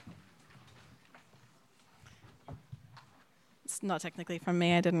It's not technically from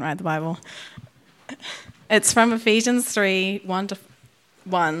me. I didn't write the Bible. It's from Ephesians 3,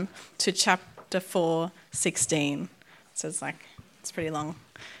 1 to chapter 4, 16. So it's pretty long.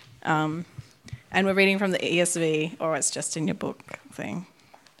 And we're reading from the ESV, or it's just in your book thing.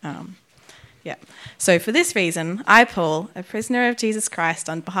 Yeah. So for this reason, I, Paul, a prisoner of Jesus Christ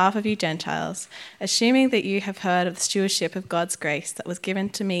on behalf of you Gentiles, assuming that you have heard of the stewardship of God's grace that was given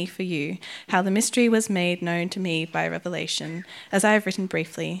to me for you, how the mystery was made known to me by revelation, as I have written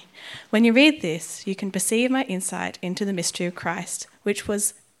briefly. When you read this, you can perceive my insight into the mystery of Christ, which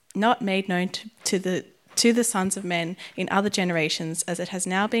was not made known to the sons of men in other generations, as it has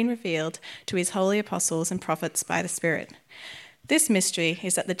now been revealed to his holy apostles and prophets by the Spirit. This mystery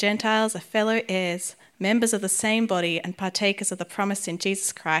is that the Gentiles are fellow heirs, members of the same body, and partakers of the promise in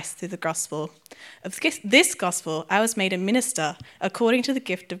Jesus Christ through the gospel. Of this gospel I was made a minister according to the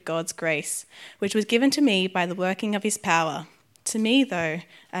gift of God's grace, which was given to me by the working of his power. To me, though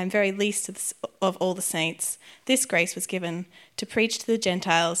I am very least of all the saints, this grace was given to preach to the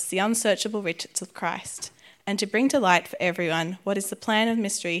Gentiles the unsearchable riches of Christ, and to bring to light for everyone what is the plan of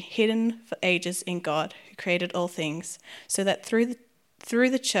mystery hidden for ages in God, who created all things, so that through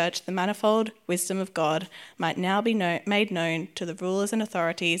the church the manifold wisdom of God might now be made known to the rulers and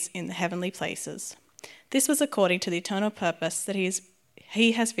authorities in the heavenly places. This was according to the eternal purpose that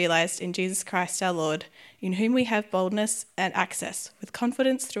he has realized in Jesus Christ our Lord, in whom we have boldness and access, with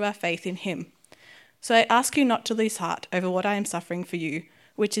confidence through our faith in him. So I ask you not to lose heart over what I am suffering for you,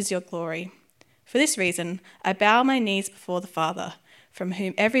 which is your glory. For this reason, I bow my knees before the Father, from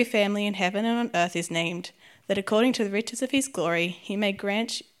whom every family in heaven and on earth is named, that according to the riches of his glory he may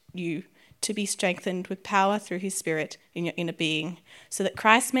grant you to be strengthened with power through his Spirit in your inner being, so that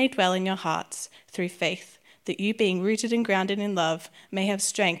Christ may dwell in your hearts through faith, that you, being rooted and grounded in love, may have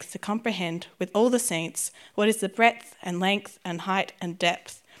strength to comprehend with all the saints what is the breadth and length and height and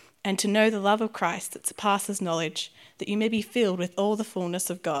depth, and to know the love of Christ that surpasses knowledge, that you may be filled with all the fullness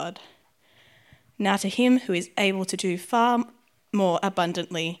of God. Now to him who is able to do far more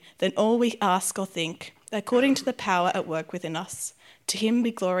abundantly than all we ask or think, according to the power at work within us, to him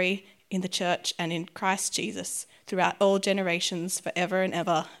be glory in the church and in Christ Jesus, throughout all generations, forever and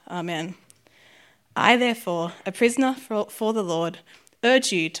ever. Amen. I, therefore, a prisoner for the Lord,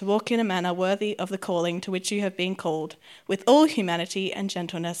 urge you to walk in a manner worthy of the calling to which you have been called, with all humanity and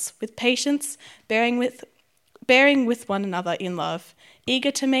gentleness, with patience, bearing with one another in love,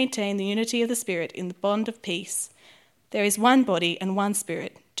 eager to maintain the unity of the Spirit in the bond of peace. There is one body and one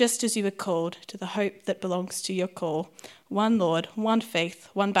Spirit, just as you were called to the hope that belongs to your call. One Lord, one faith,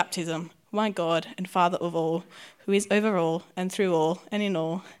 one baptism, one God and Father of all, who is over all and through all and in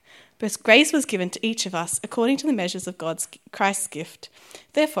all. But grace was given to each of us according to the measures of Christ's gift.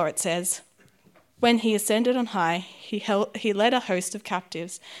 Therefore it says, when he ascended on high, he led a host of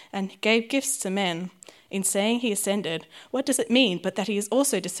captives and gave gifts to men. In saying he ascended, what does it mean but that he is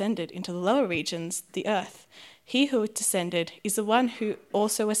also descended into the lower regions, the earth? He who descended is the one who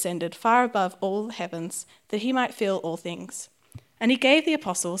also ascended far above all the heavens, that he might fill all things. And he gave the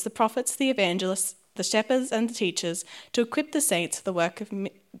apostles, the prophets, the evangelists, the shepherds and the teachers to equip the saints for the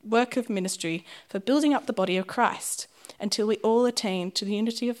work of ministry, for building up the body of Christ, until we all attain to the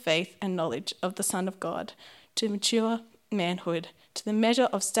unity of faith and knowledge of the Son of God, to mature manhood, to the measure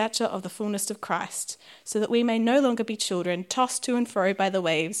of stature of the fullness of Christ, so that we may no longer be children, tossed to and fro by the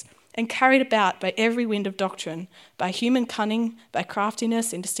waves, and carried about by every wind of doctrine, by human cunning, by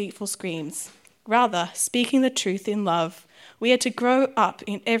craftiness in deceitful schemes. Rather, speaking the truth in love, we are to grow up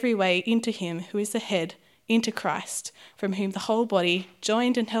in every way into him who is the head, into Christ, from whom the whole body,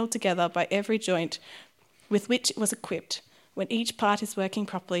 joined and held together by every joint with which it was equipped, when each part is working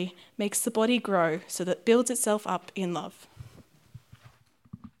properly, makes the body grow so that it builds itself up in love.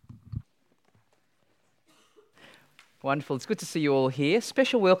 Wonderful. It's good to see you all here.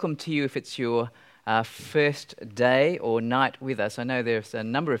 Special welcome to you if it's your first day or night with us. I know there's a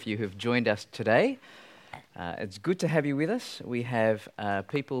number of you who've joined us today. It's good to have you with us. We have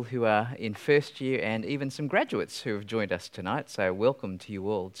people who are in first year and even some graduates who have joined us tonight. So welcome to you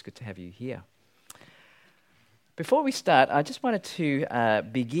all. It's good to have you here. Before we start, I just wanted to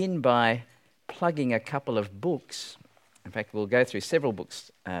begin by plugging a couple of books. In fact, we'll go through several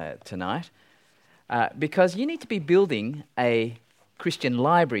books tonight. Because you need to be building a Christian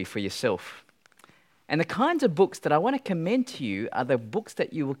library for yourself. And the kinds of books that I want to commend to you are the books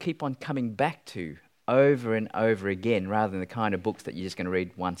that you will keep on coming back to over and over again, rather than the kind of books that you're just going to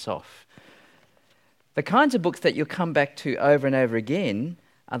read once off. The kinds of books that you'll come back to over and over again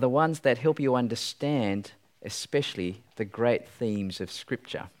are the ones that help you understand especially the great themes of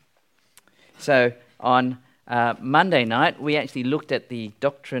Scripture. So on Monday night, we actually looked at the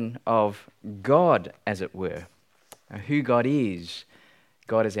doctrine of God, as it were, who God is.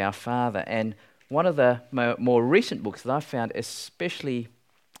 God is our Father. And one of the more recent books that I've found especially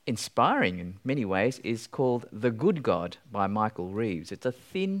inspiring in many ways is called The Good God by Michael Reeves. It's a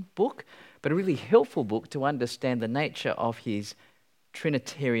thin book, but a really helpful book to understand the nature of his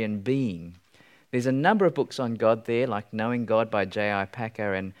Trinitarian being. There's a number of books on God there, like Knowing God by J.I.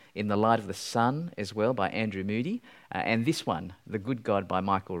 Packer and In the Light of the Sun as well by Andrew Moody, and this one, The Good God by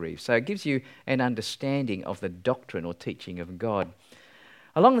Michael Reeves. So it gives you an understanding of the doctrine or teaching of God.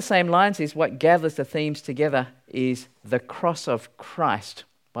 Along the same lines is what gathers the themes together is The Cross of Christ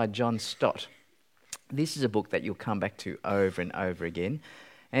by John Stott. This is a book that you'll come back to over and over again.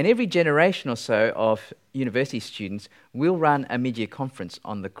 And every generation or so of university students will run a mid-year conference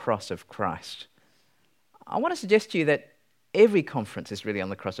on the cross of Christ. I want to suggest to you that every conference is really on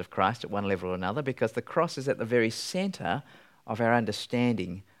the cross of Christ at one level or another, because the cross is at the very centre of our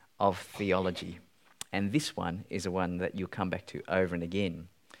understanding of theology. And this one is a one that you'll come back to over and again.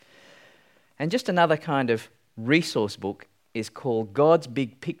 And just another kind of resource book is called God's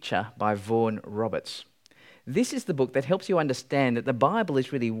Big Picture by Vaughan Roberts. This is the book that helps you understand that the Bible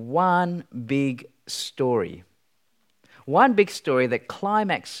is really one big story. One big story that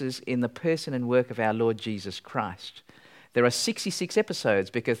climaxes in the person and work of our Lord Jesus Christ. There are 66 episodes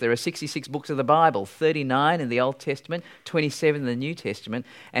because there are 66 books of the Bible, 39 in the Old Testament, 27 in the New Testament,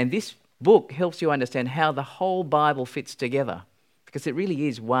 and this book helps you understand how the whole Bible fits together, because it really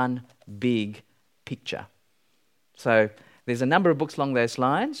is one big picture. So there's a number of books along those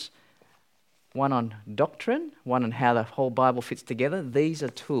lines, one on doctrine, one on how the whole Bible fits together. These are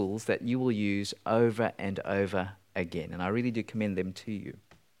tools that you will use over and over again, and I really do commend them to you.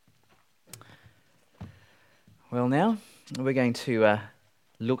 Well, now we're going to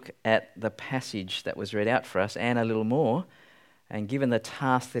look at the passage that was read out for us and a little more, and given the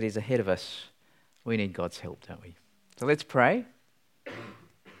task that is ahead of us, we need God's help, don't we? So let's pray.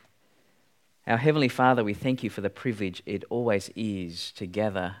 Our Heavenly Father, we thank you for the privilege it always is to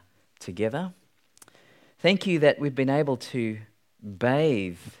gather together. Thank you that we've been able to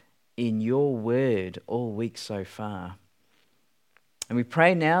bathe in your word all week so far. And we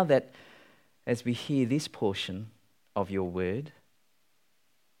pray now that as we hear this portion of your word,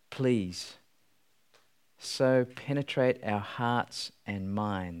 please so penetrate our hearts and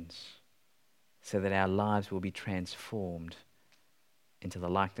minds so that our lives will be transformed into the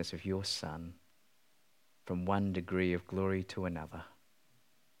likeness of your Son from one degree of glory to another.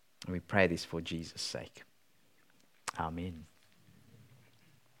 And we pray this for Jesus' sake. Amen.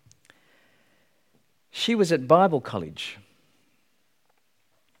 She was at Bible college,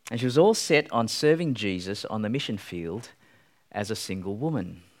 and she was all set on serving Jesus on the mission field as a single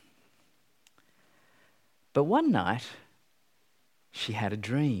woman. But one night, she had a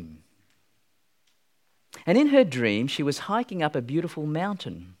dream. And in her dream, she was hiking up a beautiful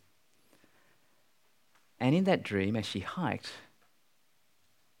mountain. And in that dream, as she hiked,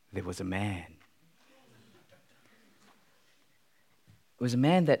 there was a man. It was a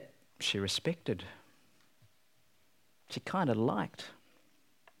man that she respected. She kind of liked.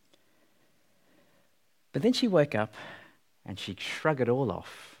 But then she woke up and she shrugged it all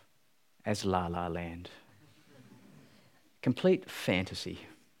off as La La Land. Complete fantasy.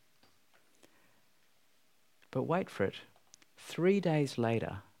 But wait for it. 3 days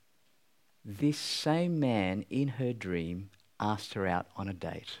later, this same man in her dream asked her out on a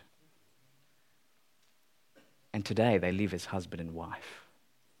date. And today they live as husband and wife.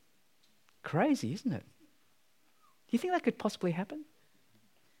 Crazy, isn't it? Do you think that could possibly happen?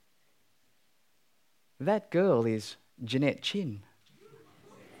 That girl is Jeanette Chin.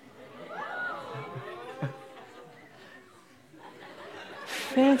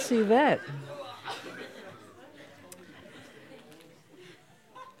 Fancy that.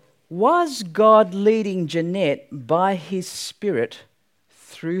 Was God leading Jeanette by his Spirit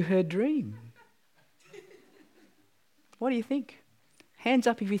through her dream? What do you think? Hands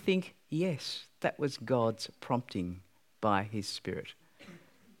up if you think, yes, that was God's prompting by his Spirit.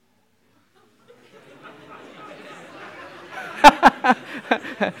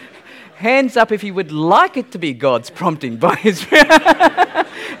 Hands up if you would like it to be God's prompting by his Spirit.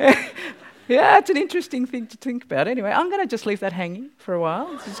 Yeah, it's an interesting thing to think about. Anyway, I'm going to just leave that hanging for a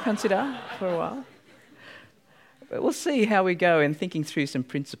while. Just consider for a while. But we'll see how we go in thinking through some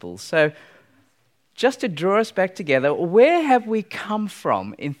principles. So just to draw us back together, where have we come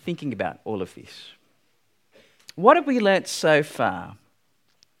from in thinking about all of this? What have we learnt so far?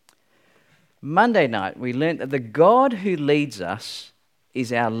 Monday night, we learnt that the God who leads us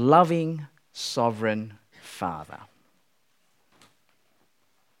is our loving, sovereign Father.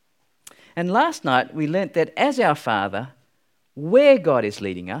 And last night we learnt that as our Father, where God is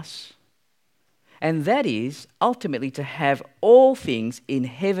leading us, and that is ultimately to have all things in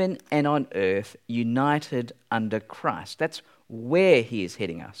heaven and on earth united under Christ. That's where he is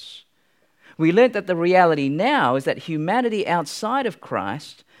heading us. We learnt that the reality now is that humanity outside of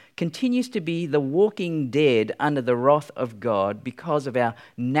Christ continues to be the walking dead under the wrath of God because of our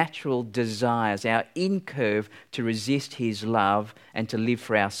natural desires, our incurve to resist his love and to live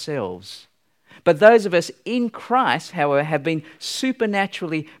for ourselves. But those of us in Christ, however, have been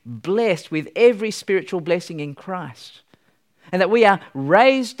supernaturally blessed with every spiritual blessing in Christ. And that we are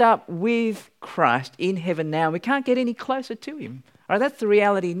raised up with Christ in heaven now. We can't get any closer to him. All right, that's the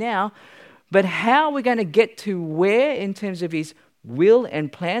reality now. But how are we going to get to where in terms of his will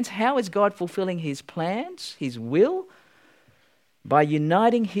and plans? How is God fulfilling his plans, his will? By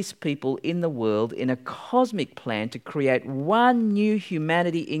uniting his people in the world in a cosmic plan to create one new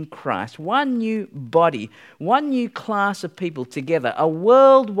humanity in Christ, one new body, one new class of people together, a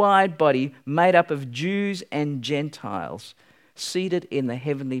worldwide body made up of Jews and Gentiles, seated in the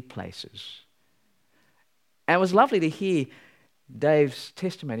heavenly places. And it was lovely to hear Dave's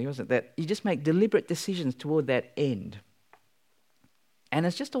testimony, wasn't it? That you just make deliberate decisions toward that end. And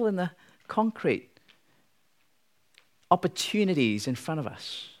it's just all in the concrete opportunities in front of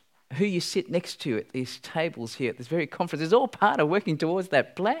us. Who you sit next to at these tables here, at this very conference, is all part of working towards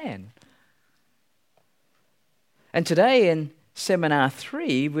that plan. And today in Seminar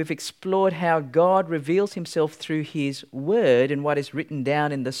 3, we've explored how God reveals himself through his word and what is written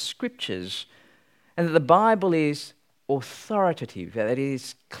down in the scriptures. And that the Bible is authoritative, that it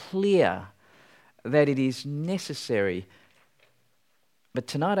is clear, that it is necessary. But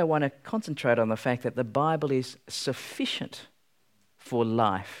tonight I want to concentrate on the fact that the Bible is sufficient for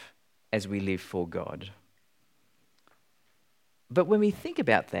life as we live for God. But when we think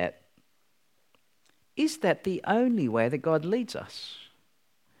about that, is that the only way that God leads us?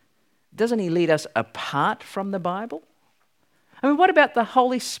 Doesn't he lead us apart from the Bible? I mean, what about the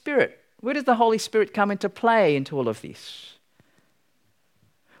Holy Spirit? Where does the Holy Spirit come into play into all of this?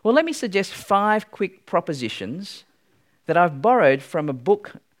 Well, let me suggest 5 quick propositions that I've borrowed from a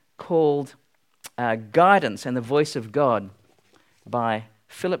book called Guidance and the Voice of God by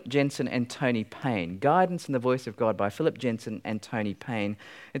Philip Jensen and Tony Payne. Guidance and the Voice of God by Philip Jensen and Tony Payne.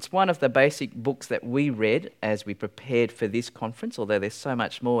 It's one of the basic books that we read as we prepared for this conference, although there's so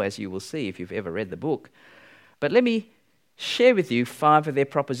much more, as you will see if you've ever read the book. But let me share with you 5 of their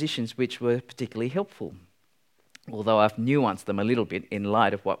propositions which were particularly helpful, although I've nuanced them a little bit in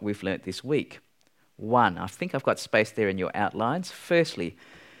light of what we've learnt this week. 1, I think I've got space there in your outlines. Firstly,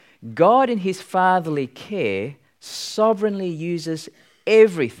 God in his fatherly care sovereignly uses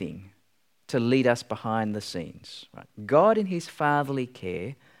everything to lead us behind the scenes. Right? God in his fatherly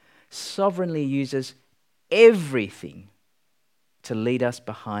care sovereignly uses everything to lead us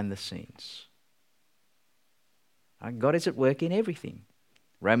behind the scenes. Right? God is at work in everything.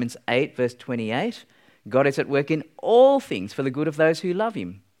 Romans 8 verse 28, God is at work in all things for the good of those who love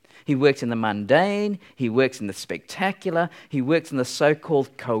him. He works in the mundane, he works in the spectacular, he works in the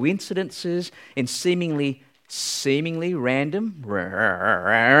so-called coincidences, in seemingly random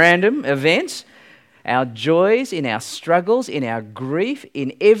events, our joys, in our struggles, in our grief,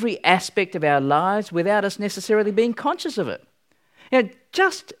 in every aspect of our lives without us necessarily being conscious of it. You know,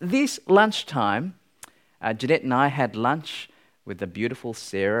 just this lunchtime, Jeanette and I had lunch with the beautiful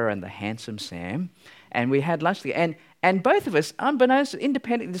Sarah and the handsome Sam, and we had lunch together. And both of us, unbeknownst,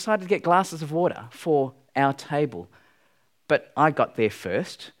 independently decided to get glasses of water for our table. But I got there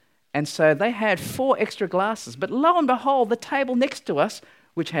first, and so they had 4 extra glasses. But lo and behold, the table next to us,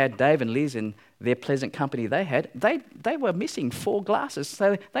 which had Dave and Liz and their pleasant company they had, they were missing 4 glasses.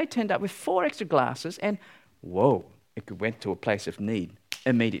 So they turned up with 4 extra glasses, and whoa, it went to a place of need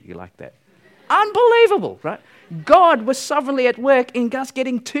immediately like that. Unbelievable, right? God was sovereignly at work in us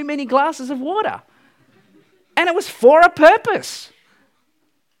getting too many glasses of water. And it was for a purpose.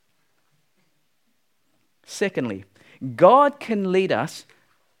 Secondly, God can lead us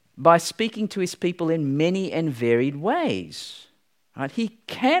by speaking to his people in many and varied ways. Right? He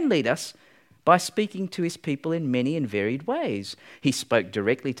can lead us by speaking to his people in many and varied ways. He spoke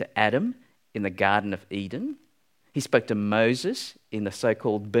directly to Adam in the Garden of Eden. He spoke to Moses in the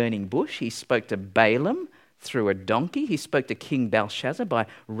so-called burning bush. He spoke to Balaam through a donkey. He spoke to King Belshazzar by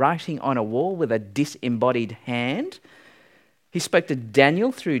writing on a wall with a disembodied hand. He spoke to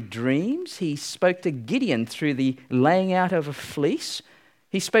Daniel through dreams. He spoke to Gideon through the laying out of a fleece.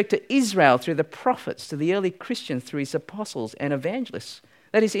 He spoke to Israel through the prophets, to the early Christians through his apostles and evangelists.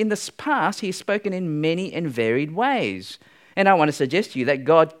 That is, in the past, he has spoken in many and varied ways. And I want to suggest to you that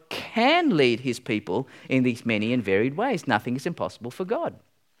God can lead his people in these many and varied ways. Nothing is impossible for God.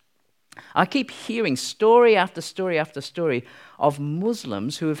 I keep hearing story after story after story of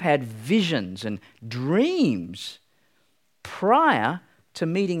Muslims who have had visions and dreams prior to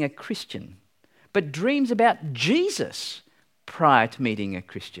meeting a Christian, but dreams about Jesus prior to meeting a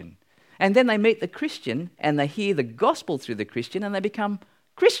Christian. And then they meet the Christian and they hear the gospel through the Christian and they become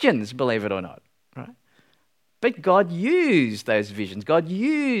Christians, believe it or not, right? But God used those visions, God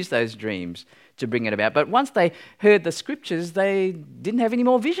used those dreams to bring it about. But once they heard the scriptures, they didn't have any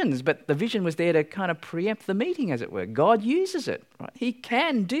more visions, but the vision was there to kind of preempt the meeting, as it were. God uses it, right? He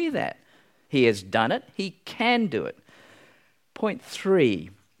can do that. He has done it. He can do it. Point 3,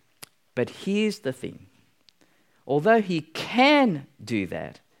 but here's the thing. Although he can do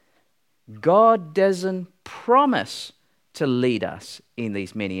that, God doesn't promise to lead us in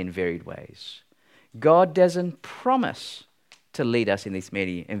these many and varied ways. God doesn't promise to lead us in these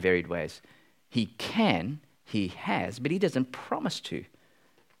many and varied ways. He can, he has, but he doesn't promise to.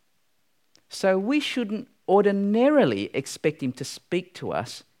 So we shouldn't ordinarily expect him to speak to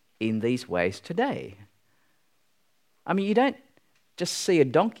us in these ways today. I mean, you don't just see a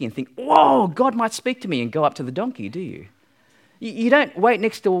donkey and think, whoa, God might speak to me, and go up to the donkey, do you? You don't wait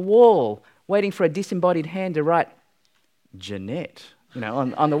next to a wall waiting for a disembodied hand to write Jeanette,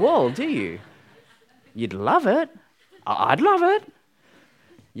 on the wall, do you? You'd love it. I'd love it.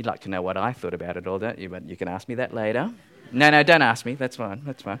 You'd like to know what I thought about it all, don't you? But you can ask me that later. No, don't ask me. That's fine.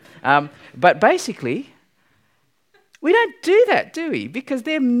 But basically, we don't do that, do we? Because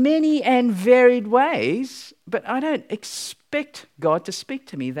there are many and varied ways, but I don't expect God to speak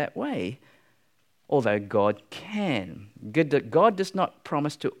to me that way, although God can. God does not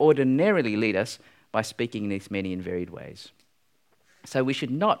promise to ordinarily lead us by speaking in these many and varied ways. So we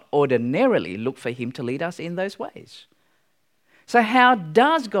should not ordinarily look for him to lead us in those ways. So how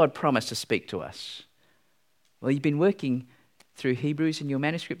does God promise to speak to us? Well, you've been working through Hebrews in your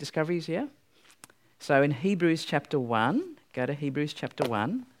manuscript discoveries, yeah? So in Hebrews chapter 1, go to Hebrews chapter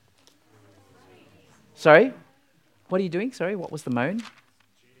 1. Sorry? What are you doing? Sorry, what was the moan?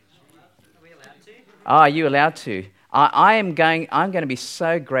 Are we allowed to? Are you allowed to? I'm going to be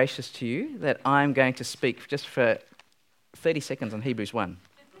so gracious to you that I'm going to speak just for 30 seconds on Hebrews 1.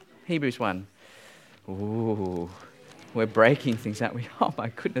 Hebrews 1. Ooh, we're breaking things, aren't we? Oh my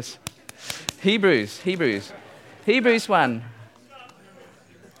goodness. Hebrews 1.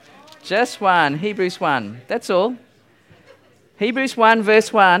 Just one, Hebrews 1. That's all. Hebrews 1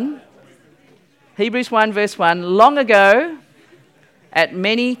 verse 1. Hebrews 1 verse 1. Long ago, at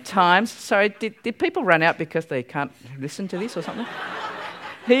many times... Sorry, did people run out because they can't listen to this or something?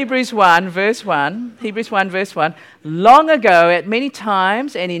 Hebrews 1 verse 1. Hebrews 1 verse 1. Long ago, at many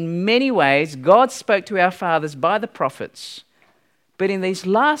times and in many ways, God spoke to our fathers by the prophets. But in these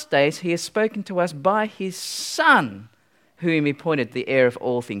last days, he has spoken to us by his Son, whom he appointed the heir of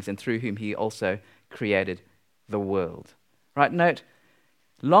all things, and through whom he also created the world. Right? Note,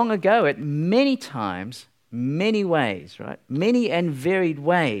 long ago, at many times, many ways, right? Many and varied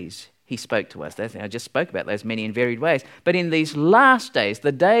ways he spoke to us. I just spoke about those many and varied ways. But in these last days,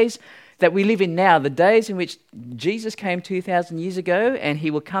 the days that we live in now, the days in which Jesus came 2,000 years ago and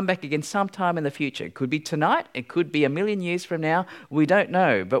he will come back again sometime in the future. It could be tonight, it could be 1,000,000 years from now, we don't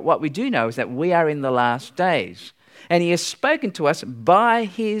know. But what we do know is that we are in the last days. And he has spoken to us by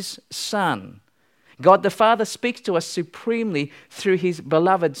his Son. God the Father speaks to us supremely through his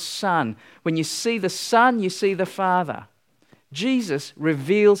beloved Son. When you see the Son, you see the Father. Jesus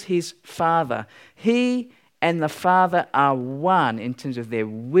reveals his Father. He and the Father are one in terms of their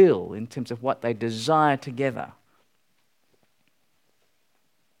will, in terms of what they desire together.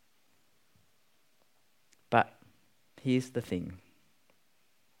 But here's the thing.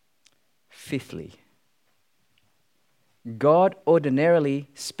 Fifthly, God ordinarily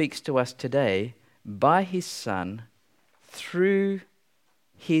speaks to us today by his Son through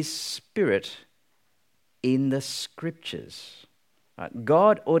his Spirit in the Scriptures.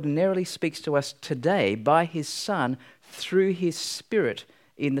 God ordinarily speaks to us today by his Son through his Spirit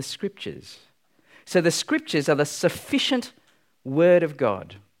in the Scriptures. So the Scriptures are the sufficient Word of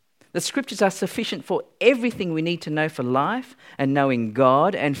God. The Scriptures are sufficient for everything we need to know for life and knowing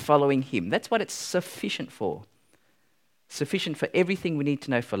God and following him. That's what it's sufficient for. Sufficient for everything we need to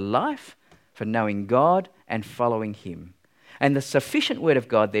know for life, for knowing God and following him. And the sufficient Word of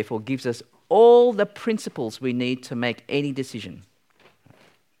God, therefore, gives us all the principles we need to make any decision.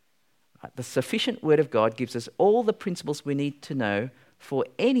 The sufficient Word of God gives us all the principles we need to know for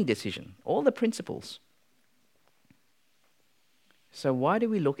any decision. All the principles. So why do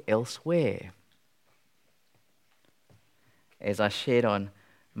we look elsewhere? As I shared on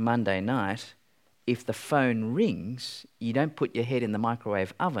Monday night, if the phone rings, you don't put your head in the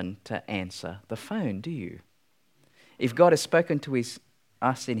microwave oven to answer the phone, do you? If God has spoken to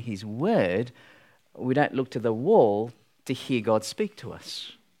us in His Word, we don't look to the wall to hear God speak to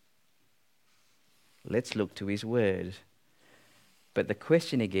us. Let's look to His Word. But the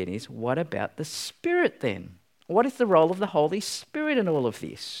question again is, what about the Spirit then? What is the role of the Holy Spirit in all of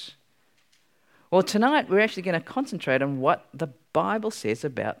this? Well, tonight we're actually going to concentrate on what the Bible says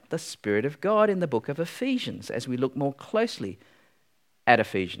about the Spirit of God in the book of Ephesians as we look more closely at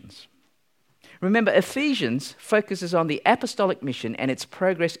Ephesians. Remember, Ephesians focuses on the apostolic mission and its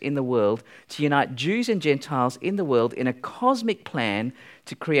progress in the world to unite Jews and Gentiles in the world in a cosmic plan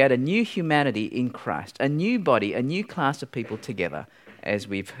to create a new humanity in Christ, a new body, a new class of people together, as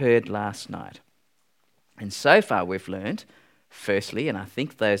we've heard last night. And so far we've learned, firstly, and I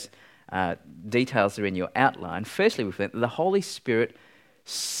think those details are in your outline, firstly we've learned that the Holy Spirit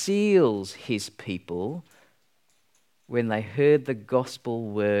seals His people when they heard the gospel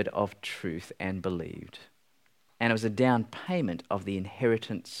word of truth and believed. And it was a down payment of the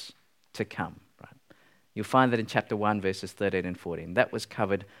inheritance to come. Right? You'll find that in chapter 1, verses 13 and 14. That was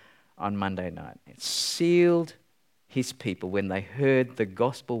covered on Monday night. It sealed His people when they heard the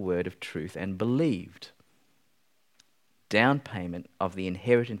gospel word of truth and believed. Down payment of the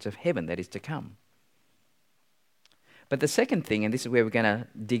inheritance of heaven that is to come. But the second thing, and this is where we're going to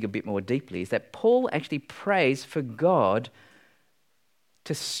dig a bit more deeply, is that Paul actually prays for God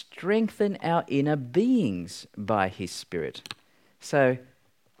to strengthen our inner beings by His Spirit. So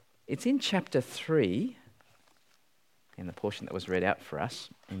it's in chapter 3, in the portion that was read out for us,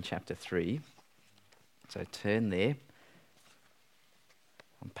 in chapter 3. So turn there,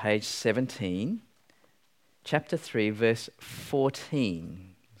 on page 17, chapter 3, verse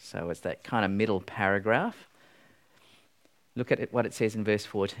 14. So it's that kind of middle paragraph. Look at what it says in verse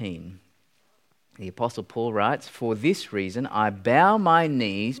 14. The Apostle Paul writes, "For this reason I bow my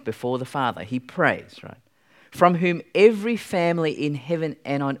knees before the Father." He prays, right? "From whom every family in heaven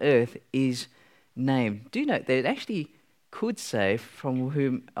and on earth is named." Do note that it actually could say, "From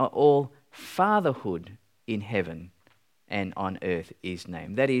whom all fatherhood in heaven and on earth is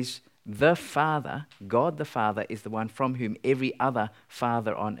named." That is, the Father, God the Father, is the one from whom every other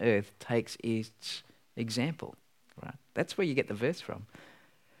father on earth takes its example. Right? That's where you get the verse from.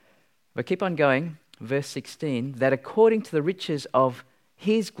 But keep on going. Verse 16, "That according to the riches of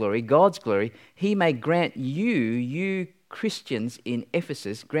His glory, God's glory, He may grant you Christians in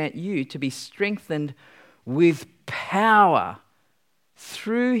Ephesus, grant you to be strengthened with power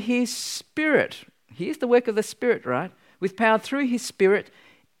through His Spirit." Here's the work of the Spirit, right? With power through His Spirit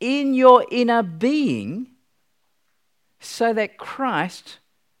in your inner being, so that Christ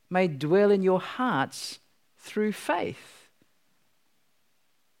may dwell in your hearts through faith.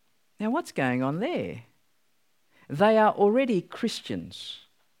 Now, what's going on there? They are already Christians,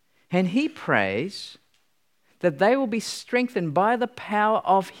 and he prays that they will be strengthened by the power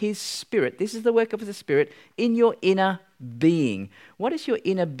of His Spirit. This is the work of the Spirit in your inner being. What is your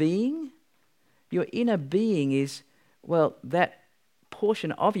inner being? Your inner being is, well, that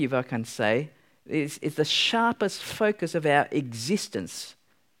portion of you, if I can say, is the sharpest focus of our existence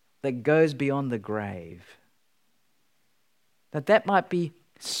that goes beyond the grave. That might be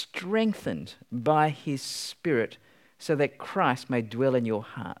strengthened by His Spirit so that Christ may dwell in your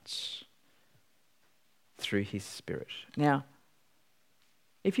hearts through His Spirit. Now,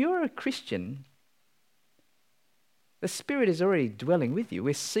 if you're a Christian, the Spirit is already dwelling with you.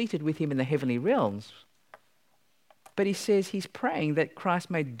 We're seated with Him in the heavenly realms. But he says he's praying that Christ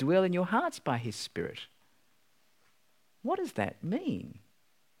may dwell in your hearts by His Spirit. What does that mean?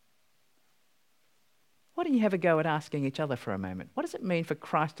 Why don't you have a go at asking each other for a moment? What does it mean for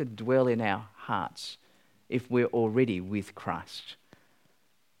Christ to dwell in our hearts if we're already with Christ?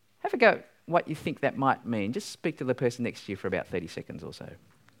 Have a go at what you think that might mean. Just speak to the person next to you for about 30 seconds or so.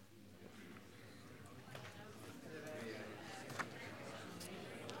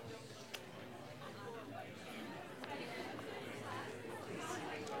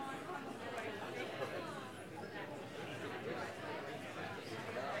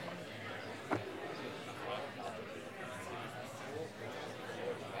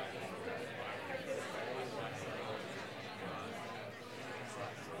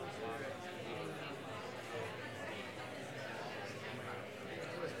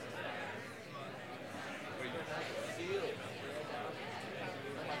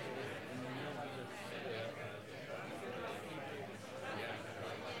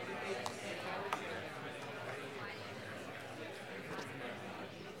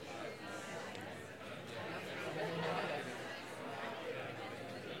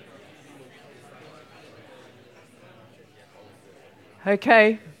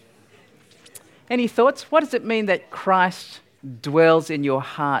 Okay. Any thoughts? What does it mean that Christ dwells in your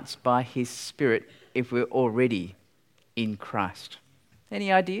hearts by his Spirit if we're already in Christ?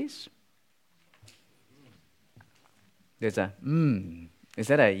 Any ideas? There's a Is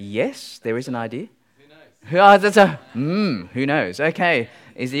that a yes? There is an idea? Who knows? Oh, that's a who knows? Okay.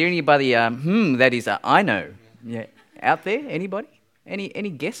 Is there anybody that is a I know? Yeah. Out there? Anybody? Any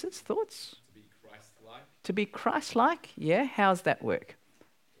guesses, thoughts? To be Christ-like. To be Christ-like? Yeah. How's that work?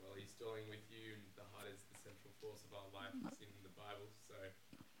 Well, he's dwelling with you, and the heart is the central force of our life. It's in the Bible, so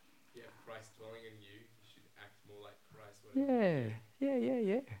yeah, Christ dwelling in you, you should act more like Christ.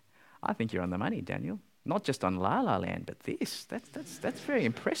 Yeah. I think you're on the money, Daniel. Not just on La La Land, but this. That's very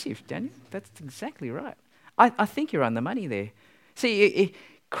impressive, Daniel. That's exactly right. I think you're on the money there. See,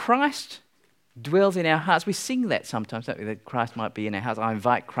 Christ dwells in our hearts. We sing that sometimes, don't we? That Christ might be in our hearts. I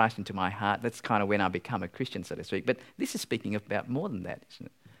invite Christ into my heart. That's kind of when I become a Christian, so to speak. But this is speaking about more than that, isn't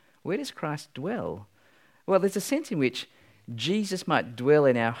it? Where does Christ dwell? Well, there's a sense in which Jesus might dwell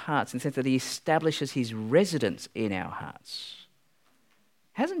in our hearts in the sense that he establishes his residence in our hearts.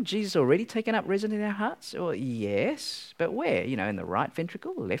 Hasn't Jesus already taken up residence in our hearts? Well, yes, but where? In the right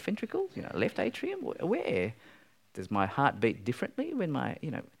ventricle, left ventricle, left atrium? Where? Does my heart beat differently when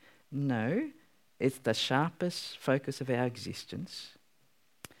No, it's the sharpest focus of our existence.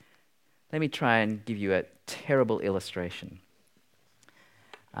 Let me try and give you a terrible illustration.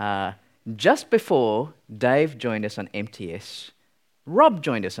 Just before Dave joined us on MTS, Rob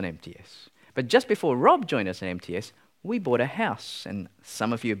joined us on MTS. But just before Rob joined us on MTS, we bought a house, and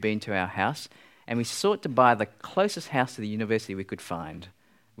some of you have been to our house, and we sought to buy the closest house to the university we could find.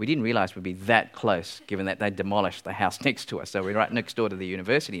 We didn't realise we'd be that close, given that they demolished the house next to us, so we're right next door to the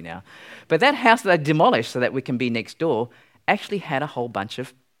university now. But that house that they demolished so that we can be next door actually had a whole bunch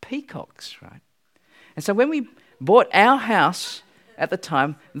of peacocks, right? And so when we bought our house at the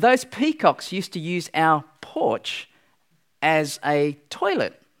time, those peacocks used to use our porch as a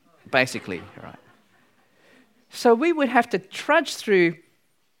toilet, basically, right? So we would have to trudge through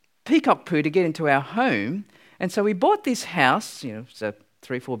peacock poo to get into our home. And so we bought this house, it's a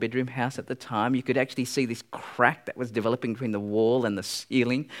 3-4 bedroom house at the time. You could actually see this crack that was developing between the wall and the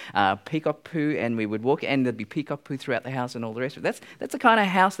ceiling, peacock poo, and we would walk, and there'd be peacock poo throughout the house and all the rest of it. That's the kind of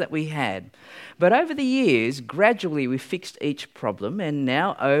house that we had. But over the years, gradually we fixed each problem, and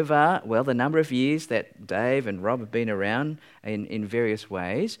now over, the number of years that Dave and Rob have been around in various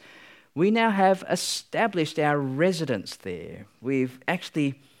ways, we now have established our residence there. We've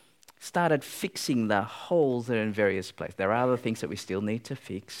actually started fixing the holes that are in various places. There are other things that we still need to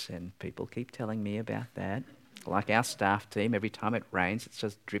fix, and people keep telling me about that. Like our staff team, every time it rains, it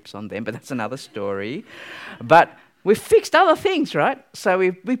just drips on them, but that's another story. But we've fixed other things, right? So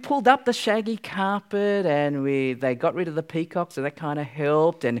we pulled up the shaggy carpet, and they got rid of the peacocks, so that kind of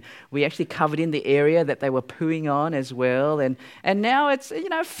helped. And we actually covered in the area that they were pooing on as well. And now it's,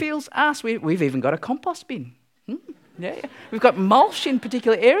 feels us. We've even got a compost bin. Yeah. We've got mulch in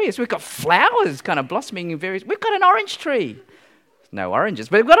particular areas. We've got flowers kind of blossoming in various... We've got an orange tree. No oranges,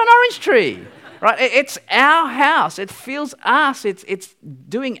 but we've got an orange tree. Right? It's our house. It feels us. It's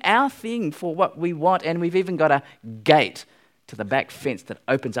doing our thing for what we want, and we've even got a gate to the back fence that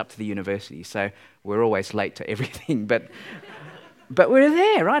opens up to the university. So we're always late to everything, but we're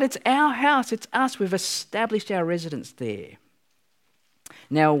there, right? It's our house. It's us. We've established our residence there.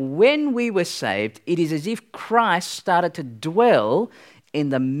 Now, when we were saved, it is as if Christ started to dwell in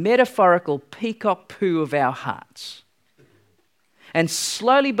the metaphorical peacock poo of our hearts. And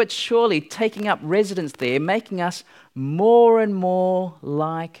slowly but surely taking up residence there, making us more and more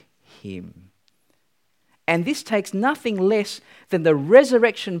like him. And this takes nothing less than the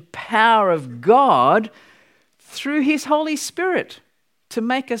resurrection power of God through his Holy Spirit to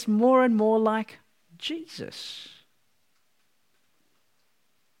make us more and more like Jesus.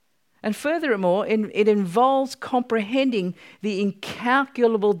 And furthermore, it involves comprehending the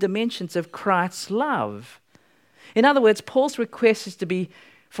incalculable dimensions of Christ's love. In other words, Paul's request is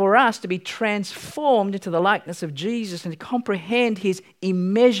for us to be transformed into the likeness of Jesus and to comprehend his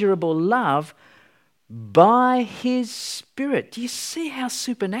immeasurable love by his Spirit. Do you see how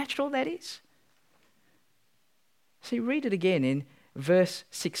supernatural that is? See, read it again in verse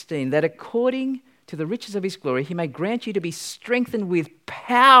 16, that according to the riches of his glory, he may grant you to be strengthened with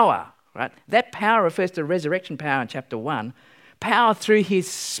power, right? That power refers to resurrection power in chapter 1, power through his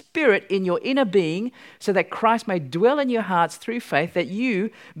Spirit in your inner being, so that Christ may dwell in your hearts through faith, that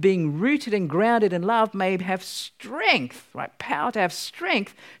you, being rooted and grounded in love, may have strength, right? Power to have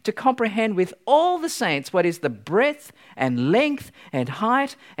strength to comprehend with all the saints what is the breadth and length and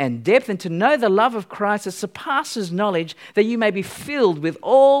height and depth, and to know the love of Christ that surpasses knowledge, that you may be filled with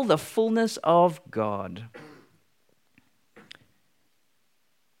all the fullness of God.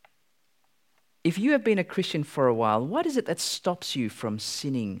 If you have been a Christian for a while, what is it that stops you from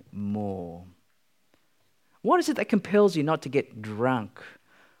sinning more? What is it that compels you not to get drunk,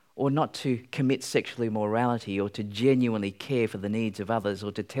 or not to commit sexual immorality, or to genuinely care for the needs of others,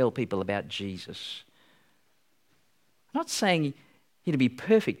 or to tell people about Jesus? I'm not saying you to be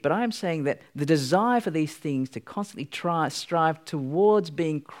perfect, but I am saying that the desire for these things, to constantly strive towards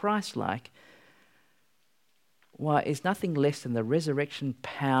being Christ-like, is nothing less than the resurrection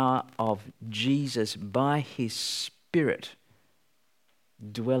power of Jesus by his Spirit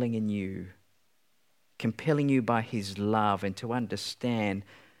dwelling in you, compelling you by his love, and to understand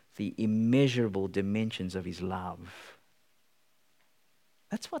the immeasurable dimensions of his love.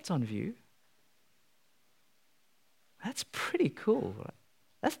 That's what's on view. That's pretty cool, right?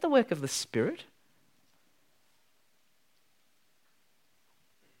 That's the work of the Spirit.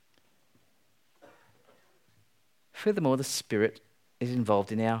 Furthermore, the Spirit is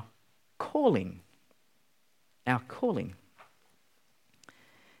involved in our calling. Our calling.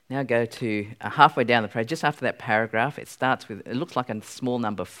 Now go to halfway down the page, just after that paragraph. It starts with, it looks like a small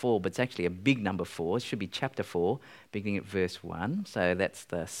number 4, but it's actually a big number 4. It should be chapter 4, beginning at verse 1. So that's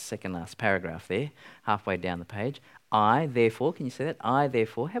the second last paragraph there, halfway down the page. I, therefore, can you see that? I,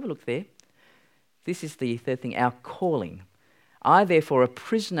 therefore, have a look there. This is the third thing, our calling. I, therefore, a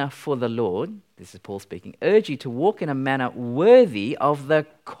prisoner for the Lord, this is Paul speaking, urge you to walk in a manner worthy of the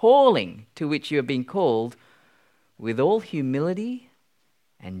calling to which you have been called, with all humility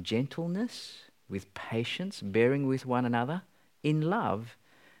and gentleness, with patience, bearing with one another in love.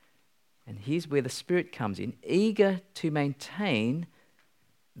 And here's where the Spirit comes in, eager to maintain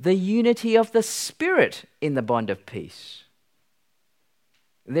the unity of the Spirit in the bond of peace.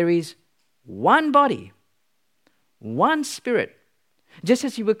 There is one body, one Spirit, just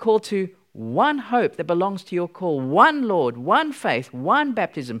as you were called to one hope that belongs to your call, one Lord, one faith, one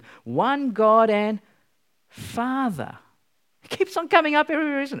baptism, one God and Father. It keeps on coming up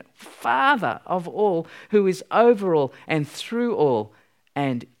everywhere, isn't it? Father of all, who is over all and through all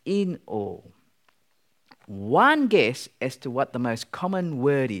and in all. One guess as to what the most common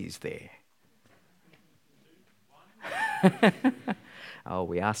word is there. Oh,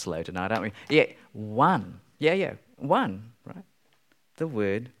 we are slow tonight, aren't we? Yeah, one. Yeah, one, right? The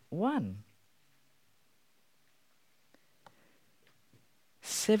word one.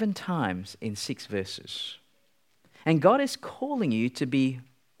 7 times in 6 verses. And God is calling you to be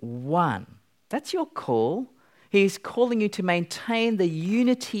one. That's your call. He is calling you to maintain the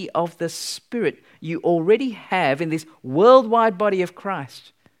unity of the Spirit you already have in this worldwide body of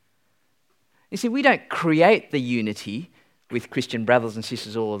Christ. You see, we don't create the unity with Christian brothers and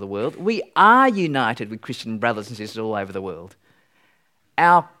sisters all over the world. We are united with Christian brothers and sisters all over the world.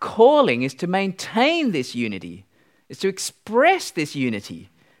 Our calling is to maintain this unity, is to express this unity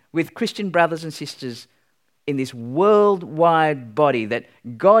with Christian brothers and sisters in this worldwide body that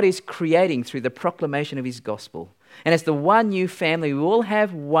God is creating through the proclamation of his gospel. And as the one new family, we all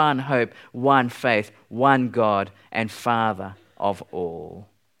have one hope, one faith, one God and Father of all.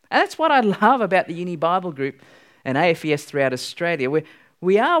 And that's what I love about the Uni Bible Group and AFES throughout Australia.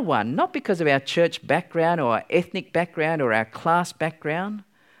 We are one, not because of our church background or our ethnic background or our class background,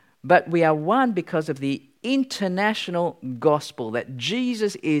 but we are one because of the international gospel that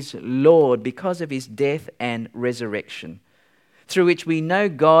Jesus is Lord because of his death and resurrection, through which we know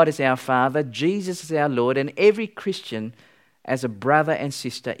God as our Father, Jesus as our Lord, and every Christian as a brother and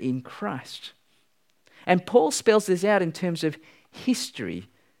sister in Christ. And Paul spells this out in terms of history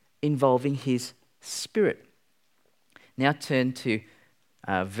involving his Spirit. Now turn to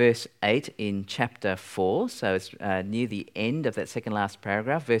verse 8 in chapter 4, so it's near the end of that second last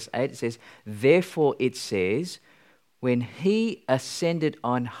paragraph. Verse 8, it says, therefore it says, when he ascended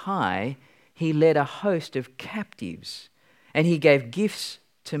on high, he led a host of captives, and he gave gifts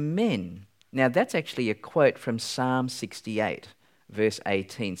to men. Now that's actually a quote from Psalm 68, verse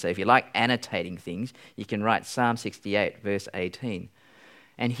 18. So if you like annotating things, you can write Psalm 68, verse 18.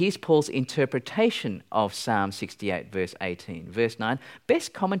 And here's Paul's interpretation of Psalm 68, verse 18. Verse 9,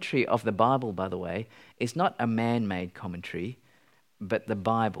 best commentary of the Bible, by the way, is not a man-made commentary, but the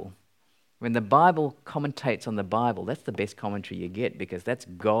Bible. When the Bible commentates on the Bible, that's the best commentary you get because that's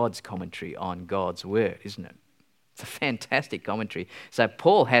God's commentary on God's word, isn't it? It's a fantastic commentary. So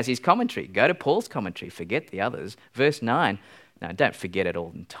Paul has his commentary. Go to Paul's commentary. Forget the others. Verse 9. Now, don't forget it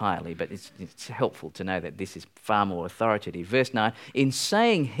all entirely, but it's helpful to know that this is far more authoritative. Verse 9, in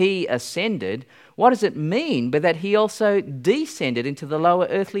saying he ascended, what does it mean but that he also descended into the lower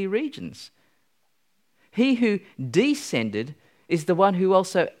earthly regions? He who descended is the one who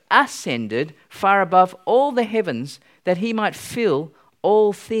also ascended far above all the heavens that he might fill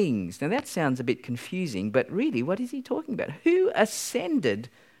all things. Now, that sounds a bit confusing, but really, what is he talking about? Who ascended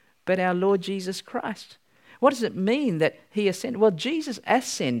but our Lord Jesus Christ? What does it mean that he ascended? Well, Jesus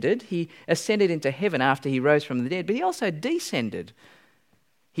ascended. He ascended into heaven after he rose from the dead, but he also descended.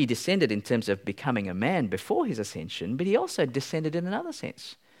 He descended in terms of becoming a man before his ascension, but he also descended in another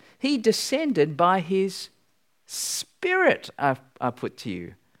sense. He descended by his Spirit, I put to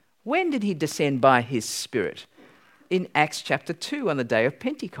you. When did he descend by his Spirit? In Acts chapter 2 on the day of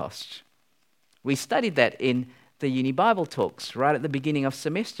Pentecost. We studied that in the Uni Bible Talks right at the beginning of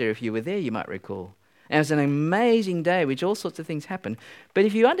semester. If you were there, you might recall. And it was an amazing day, which all sorts of things happened. But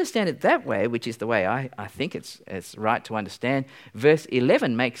if you understand it that way, which is the way I think it's right to understand, verse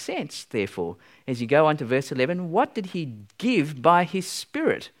 11 makes sense, therefore. As you go on to verse 11, what did he give by his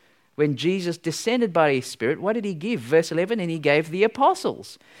Spirit? When Jesus descended by his Spirit, what did he give? Verse 11, and he gave the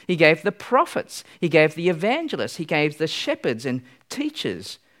apostles. He gave the prophets. He gave the evangelists. He gave the shepherds and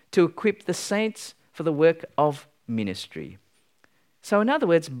teachers to equip the saints for the work of ministry. So in other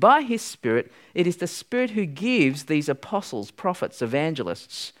words, by his Spirit, it is the Spirit who gives these apostles, prophets,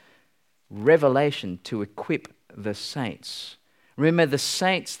 evangelists, revelation to equip the saints. Remember the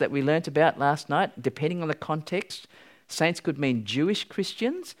saints that we learnt about last night, depending on the context. Saints could mean Jewish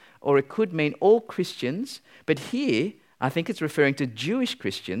Christians, or it could mean all Christians. But here, I think it's referring to Jewish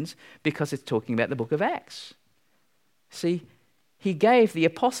Christians because it's talking about the book of Acts. See, he gave the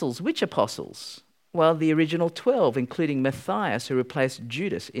apostles. Which apostles? Well, the original 12, including Matthias, who replaced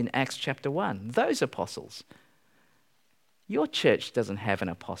Judas in Acts chapter 1. Those apostles. Your church doesn't have an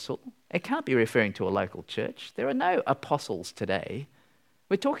apostle. It can't be referring to a local church. There are no apostles today.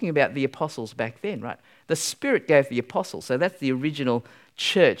 We're talking about the apostles back then, right? The Spirit gave the apostles. So that's the original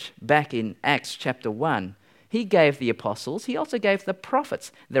church back in Acts chapter 1. He gave the apostles. He also gave the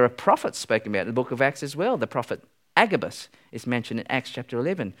prophets. There are prophets spoken about in the book of Acts as well. The prophet Agabus is mentioned in Acts chapter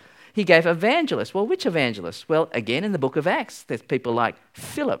 11. He gave evangelists. Well, which evangelists? Well, again, in the book of Acts, there's people like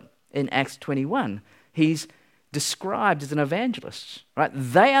Philip in Acts 21. He's described as an evangelist, right?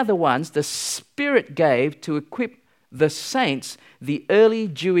 They are the ones the Spirit gave to equip the saints, the early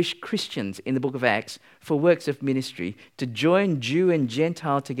Jewish Christians in the book of Acts, for works of ministry, to join Jew and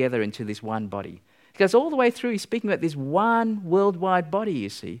Gentile together into this one body. It goes all the way through. He's speaking about this one worldwide body, you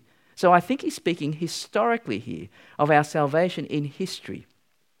see. So I think he's speaking historically here of our salvation in history.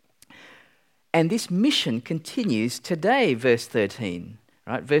 And this mission continues today, verse 13.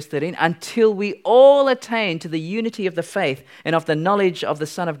 Right, verse 13, until we all attain to the unity of the faith and of the knowledge of the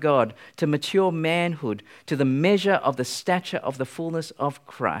Son of God, to mature manhood, to the measure of the stature of the fullness of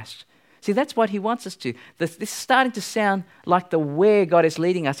Christ. See, that's what he wants us to. This is starting to sound like the where God is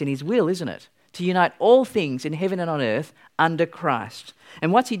leading us in his will, isn't it? To unite all things in heaven and on earth under Christ.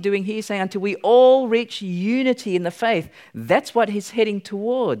 And what's he doing here? He's saying until we all reach unity in the faith. That's what he's heading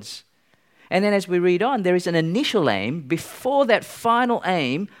towards. And then as we read on, there is an initial aim before that final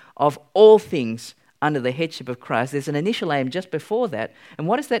aim of all things under the headship of Christ. There's an initial aim just before that. And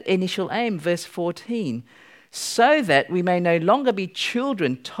what is that initial aim? Verse 14. So that we may no longer be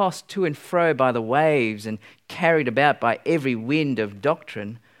children tossed to and fro by the waves and carried about by every wind of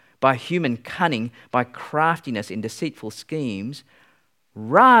doctrine, by human cunning, by craftiness in deceitful schemes.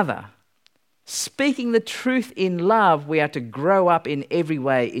 Rather, speaking the truth in love, we are to grow up in every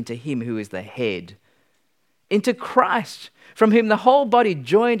way into him who is the head, into Christ, from whom the whole body,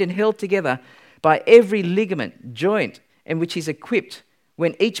 joined and held together by every ligament, joint, in which is equipped,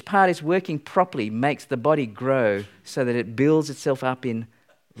 when each part is working properly, makes the body grow so that it builds itself up in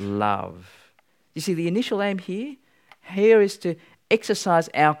love. You see, the initial aim here is to exercise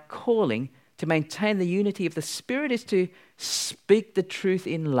our calling to maintain the unity of the Spirit, is to speak the truth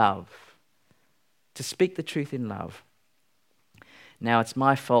in love. To speak the truth in love. Now, it's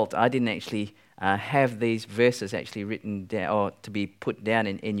my fault. I didn't actually have these verses actually written down or to be put down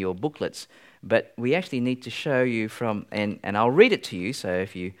in your booklets, but we actually need to show you from, and I'll read it to you, so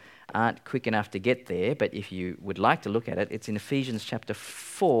if you aren't quick enough to get there, but if you would like to look at it, it's in Ephesians chapter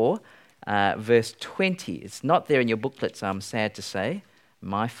 4, verse 20. It's not there in your booklets, I'm sad to say.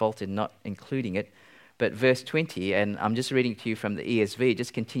 My fault in not including it. But verse 20, and I'm just reading to you from the ESV, it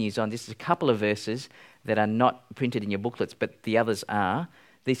just continues on. This is a couple of verses that are not printed in your booklets, but the others are.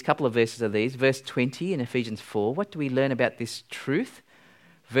 These couple of verses are these. Verse 20 in Ephesians 4, what do we learn about this truth?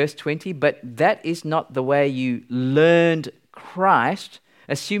 Verse 20, but that is not the way you learned Christ,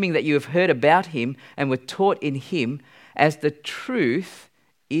 assuming that you have heard about him and were taught in him, as the truth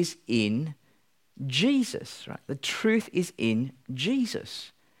is in Jesus, right? The truth is in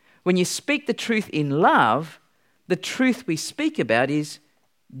Jesus. When you speak the truth in love, the truth we speak about is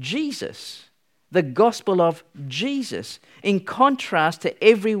Jesus, the gospel of Jesus, in contrast to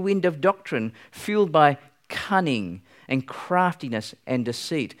every wind of doctrine fueled by cunning and craftiness and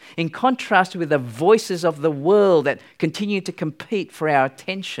deceit, in contrast with the voices of the world that continue to compete for our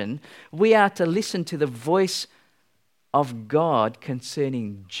attention. We are to listen to the voice of God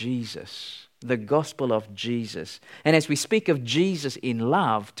concerning Jesus, the gospel of Jesus. And as we speak of Jesus in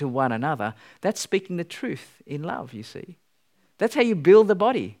love to one another, that's speaking the truth in love, you see. That's how you build the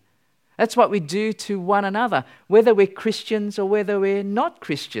body. That's what we do to one another. Whether we're Christians or whether we're not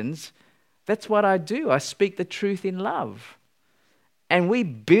Christians, that's what I do. I speak the truth in love. And we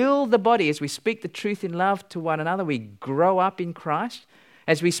build the body as we speak the truth in love to one another. We grow up in Christ.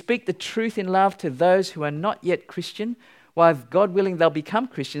 As we speak the truth in love to those who are not yet Christian, while God willing they'll become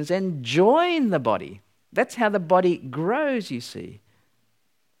Christians and join the body. That's how the body grows, you see.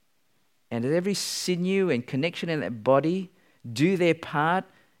 And as every sinew and connection in that body do their part,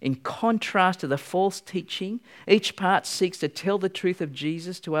 in contrast to the false teaching, each part seeks to tell the truth of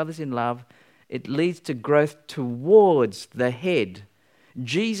Jesus to others in love. It leads to growth towards the head.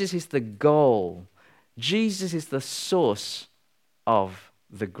 Jesus is the goal. Jesus is the source of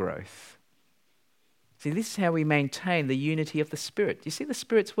the growth. See, this is how we maintain the unity of the Spirit. Do you see the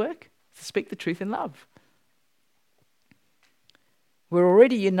Spirit's work? To speak the truth in love. We're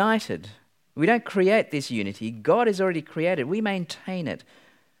already united. We don't create this unity. God has already created. We maintain it.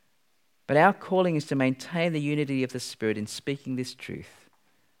 But our calling is to maintain the unity of the Spirit in speaking this truth.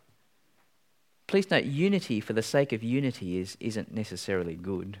 Please note, unity for the sake of unity isn't necessarily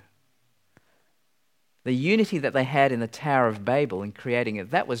good. The unity that they had in the Tower of Babel in creating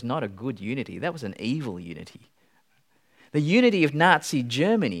it, that was not a good unity. That was an evil unity. The unity of Nazi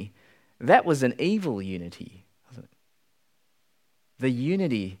Germany, that was an evil unity. The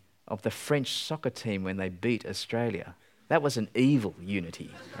unity of the French soccer team when they beat Australia, that was an evil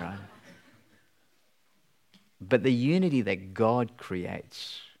unity, right? But the unity that God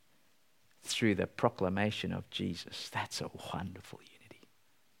creates through the proclamation of Jesus, that's a wonderful unity.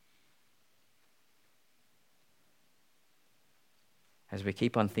 As we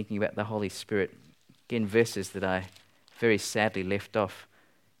keep on thinking about the Holy Spirit, again, verses that I very sadly left off,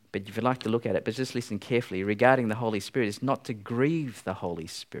 but if you'd like to look at it, but just listen carefully. Regarding the Holy Spirit, it's not to grieve the Holy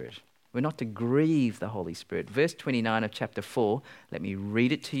Spirit. We're not to grieve the Holy Spirit. Verse 29 of chapter 4, let me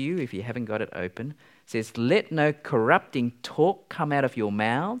read it to you if you haven't got it open. It says, let no corrupting talk come out of your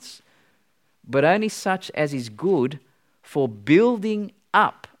mouths, but only such as is good for building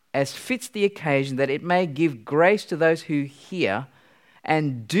up as fits the occasion, that it may give grace to those who hear.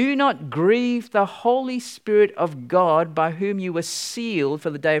 And do not grieve the Holy Spirit of God, by whom you were sealed for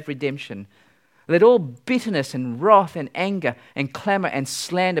the day of redemption. Let all bitterness and wrath and anger and clamour and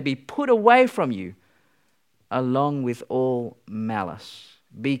slander be put away from you, along with all malice.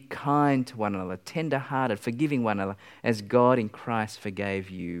 Be kind to one another, tender-hearted, forgiving one another, as God in Christ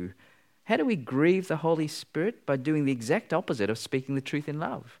forgave you. How do we grieve the Holy Spirit? By doing the exact opposite of speaking the truth in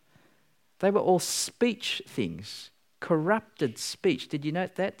love. They were all speech things, corrupted speech. Did you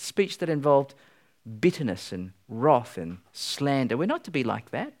note that? Speech that involved bitterness and wrath and slander. We're not to be like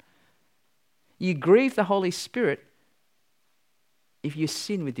that. You grieve the Holy Spirit if you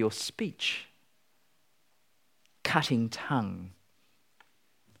sin with your speech, cutting tongue,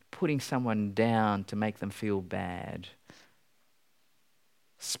 putting someone down to make them feel bad,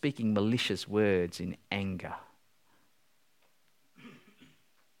 speaking malicious words in anger.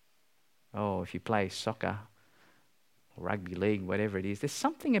 Oh, if you play soccer, rugby league, whatever it is, there's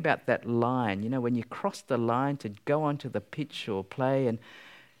something about that line, when you cross the line to go onto the pitch or play, and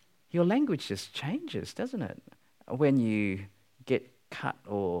your language just changes, doesn't it? When you get cut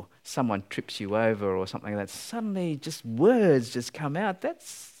or someone trips you over or something like that, suddenly just words just come out. That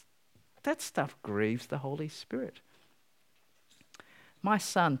stuff grieves the Holy Spirit. My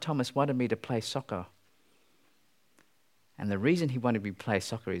son Thomas wanted me to play soccer. And the reason he wanted me to play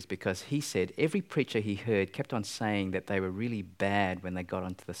soccer is because he said every preacher he heard kept on saying that they were really bad when they got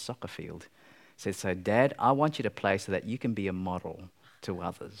onto the soccer field. He said, so Dad, I want you to play so that you can be a model to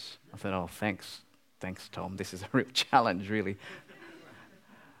others. I thought, oh, thanks, Tom. This is a real challenge, really.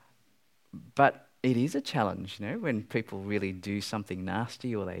 But it is a challenge, when people really do something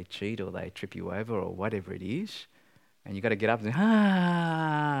nasty or they cheat or they trip you over or whatever it is. And you've got to get up and say,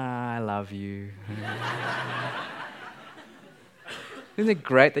 I love you. Isn't it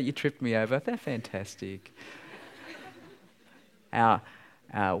great that you tripped me over? They're fantastic.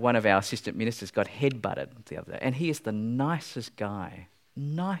 One of our assistant ministers got headbutted the other day, and he is the nicest guy.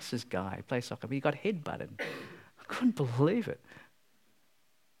 He plays soccer, but he got headbutted. I couldn't believe it.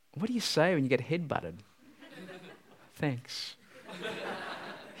 What do you say when you get headbutted? Thanks.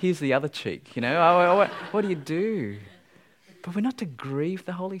 Here's the other cheek, what do you do? But we're not to grieve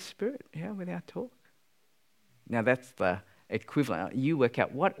the Holy Spirit, with our talk. Now that's the equivalent. You work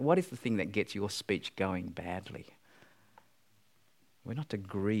out what is the thing that gets your speech going badly. We're not to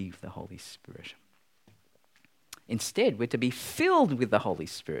grieve the Holy Spirit. Instead, we're to be filled with the Holy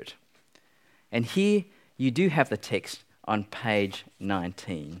Spirit. And here you do have the text on page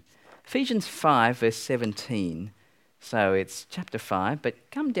 19. Ephesians 5, verse 17. So it's chapter 5, but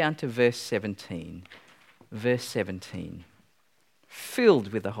come down to verse 17. Verse 17.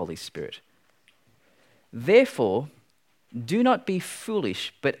 Filled with the Holy Spirit. Therefore, do not be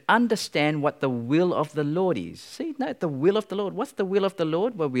foolish, but understand what the will of the Lord is. See, note the will of the Lord. What's the will of the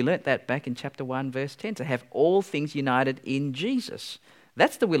Lord? Well, we learnt that back in chapter 1, verse 10, to have all things united in Jesus.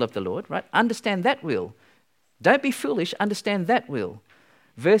 That's the will of the Lord, right? Understand that will. Don't be foolish, understand that will.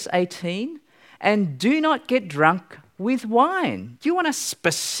 Verse 18, and do not get drunk with wine. Do you want a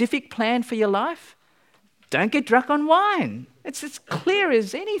specific plan for your life? Don't get drunk on wine. It's as clear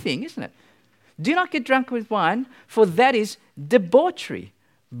as anything, isn't it? Do not get drunk with wine, for that is debauchery.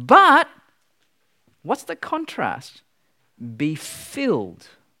 But, what's the contrast? Be filled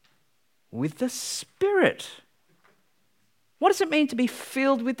with the Spirit. What does it mean to be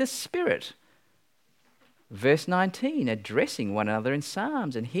filled with the Spirit? Verse 19, addressing one another in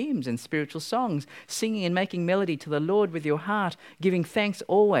psalms and hymns and spiritual songs, singing and making melody to the Lord with your heart, giving thanks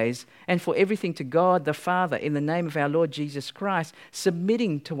always and for everything to God the Father in the name of our Lord Jesus Christ,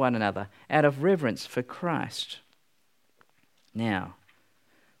 submitting to one another out of reverence for Christ. Now,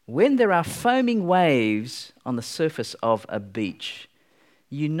 when there are foaming waves on the surface of a beach,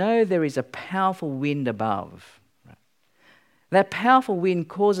 you know there is a powerful wind above. That powerful wind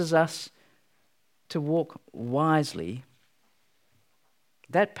causes us to walk wisely.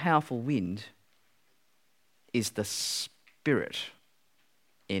 That powerful wind is the Spirit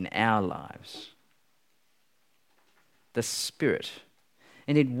in our lives. The Spirit.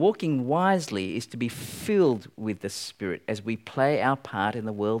 And in walking wisely is to be filled with the Spirit as we play our part in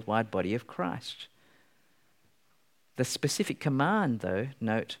the worldwide body of Christ. The specific command, though,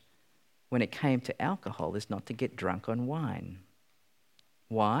 note, when it came to alcohol, is not to get drunk on wine.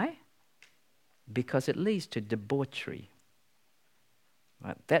 Why? Because it leads to debauchery.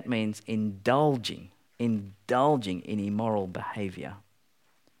 Right? That means indulging in immoral behavior.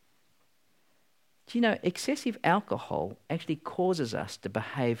 Do you know, excessive alcohol actually causes us to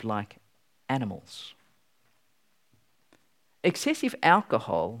behave like animals. Excessive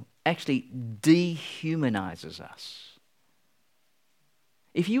alcohol actually dehumanizes us.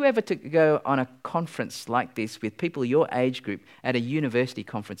 If you ever to go on a conference like this with people your age group at a university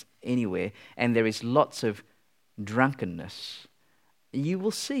conference anywhere, and there is lots of drunkenness, you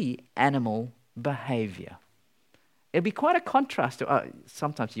will see animal behavior. It'll be quite a contrast to,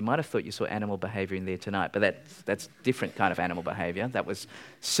 sometimes you might have thought you saw animal behavior in there tonight, but that's different kind of animal behavior. That was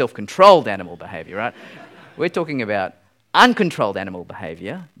self-controlled animal behavior, right? We're talking about uncontrolled animal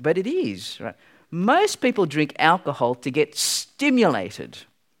behavior, but it is, right? Most people drink alcohol to get stimulated.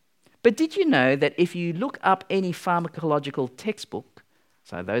 But did you know that if you look up any pharmacological textbook,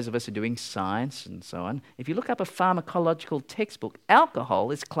 so those of us who are doing science and so on, if you look up a pharmacological textbook,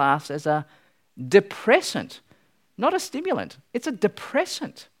 alcohol is classed as a depressant, not a stimulant. It's a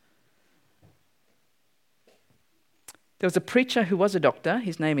depressant. There was a preacher who was a doctor.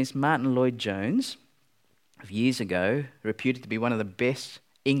 His name is Martin Lloyd-Jones. Years ago, reputed to be one of the best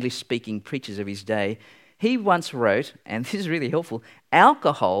English-speaking preachers of his day. He once wrote, and this is really helpful,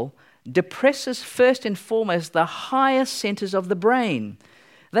 alcohol depresses first and foremost the higher centers of the brain.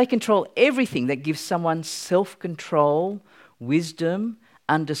 They control everything that gives someone self-control, wisdom,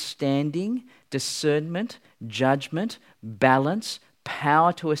 understanding, discernment, judgment, balance,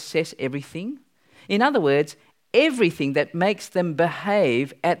 power to assess everything. In other words, everything that makes them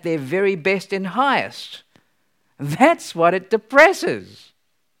behave at their very best and highest. That's what it depresses.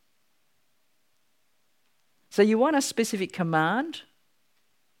 So you want a specific command?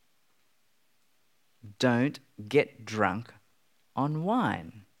 Don't get drunk on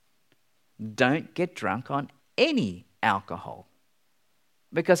wine. Don't get drunk on any alcohol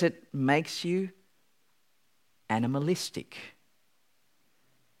because it makes you animalistic.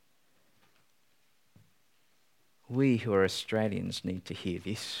 We who are Australians need to hear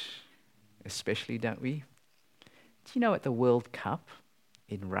this, especially, don't we? Do you know at the World Cup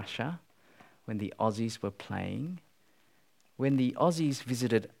in Russia, when the Aussies were playing, when the Aussies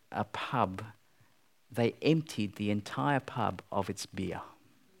visited a pub, they emptied the entire pub of its beer.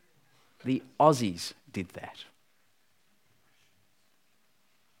 The Aussies did that.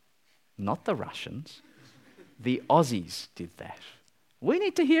 Not the Russians. The Aussies did that. We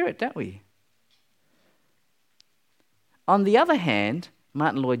need to hear it, don't we? On the other hand,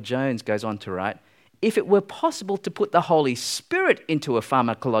 Martin Lloyd-Jones goes on to write, if it were possible to put the Holy Spirit into a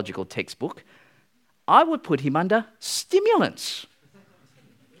pharmacological textbook, I would put him under stimulants.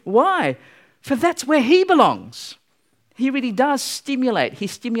 Why? For that's where he belongs. He really does stimulate. He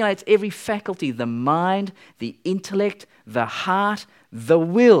stimulates every faculty, the mind, the intellect, the heart, the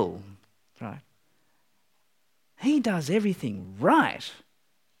will. Right? He does everything right,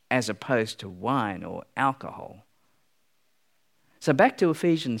 as opposed to wine or alcohol. So back to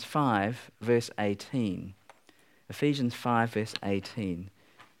Ephesians 5, verse 18. Ephesians 5, verse 18.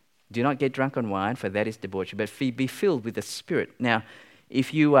 Do not get drunk on wine, for that is debauchery, but be filled with the Spirit. Now,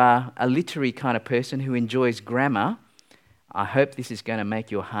 if you are a literary kind of person who enjoys grammar, I hope this is going to make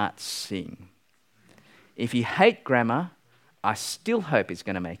your heart sing. If you hate grammar, I still hope it's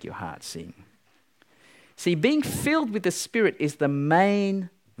going to make your heart sing. See, being filled with the Spirit is the main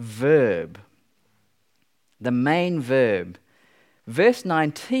verb. The main verb. Verse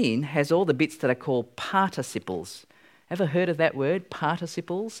 19 has all the bits that are called participles. Ever heard of that word,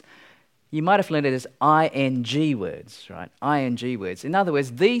 participles? You might have learned it as ing words, right? Ing words. In other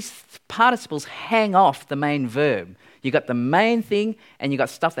words, these participles hang off the main verb. You've got the main thing and you've got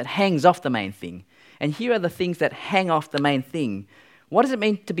stuff that hangs off the main thing. And here are the things that hang off the main thing. What does it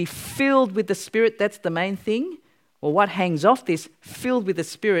mean to be filled with the Spirit? That's the main thing. Well, what hangs off this filled with the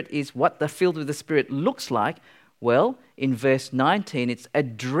Spirit is what the filled with the Spirit looks like. Well, in verse 19, it's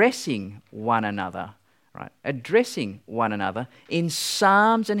addressing one another, right? Addressing one another in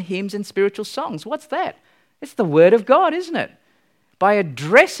psalms and hymns and spiritual songs. What's that? It's the Word of God, isn't it? By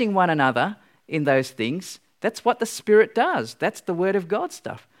addressing one another in those things, that's what the Spirit does. That's the Word of God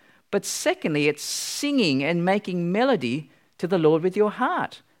stuff. But secondly, it's singing and making melody to the Lord with your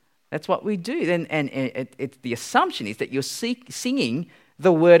heart. That's what we do. And the assumption is that you're singing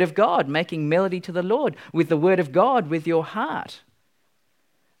the Word of God, making melody to the Lord with the Word of God with your heart.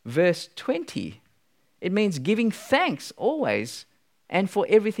 Verse 20, it means giving thanks always and for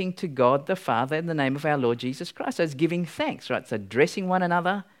everything to God the Father in the name of our Lord Jesus Christ. So it's giving thanks, right? So addressing one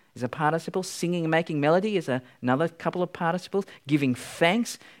another is a participle. Singing and making melody is another couple of participles. Giving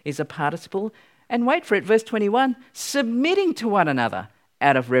thanks is a participle. And wait for it, verse 21, submitting to one another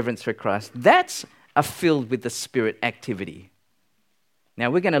out of reverence for Christ. That's a filled with the Spirit activity. Now,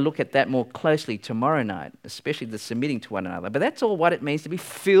 we're going to look at that more closely tomorrow night, especially the submitting to one another. But that's all what it means to be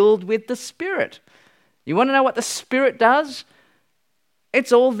filled with the Spirit. You want to know what the Spirit does?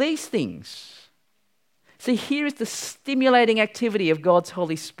 It's all these things. See, here is the stimulating activity of God's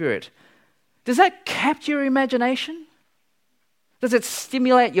Holy Spirit. Does that capture your imagination? Does it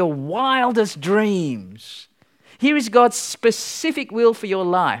stimulate your wildest dreams? Here is God's specific will for your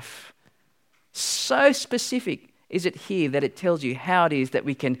life. So specific is it here that it tells you how it is that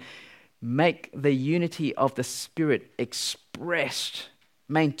we can make the unity of the Spirit expressed,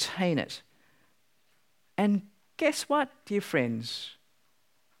 maintain it. And guess what, dear friends?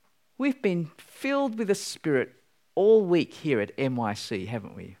 We've been filled with the Spirit all week here at MYC,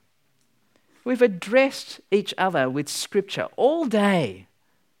 haven't we? We've addressed each other with Scripture all day,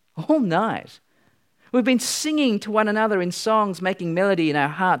 all night. We've been singing to one another in songs, making melody in our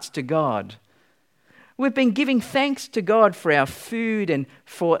hearts to God. We've been giving thanks to God for our food and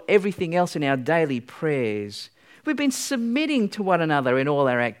for everything else in our daily prayers. We've been submitting to one another in all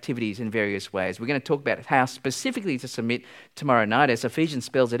our activities in various ways. We're going to talk about how specifically to submit tomorrow night as Ephesians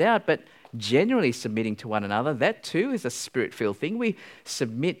spells it out, but generally submitting to one another, that too is a Spirit-filled thing. We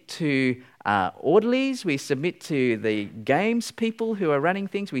submit to orderlies, we submit to the games people who are running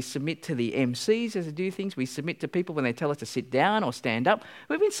things, we submit to the MCs as they do things, we submit to people when they tell us to sit down or stand up.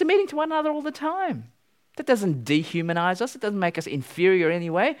 We've been submitting to one another all the time. That doesn't dehumanize us. It doesn't make us inferior in any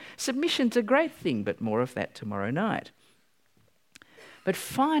way. Submission's a great thing, but more of that tomorrow night. But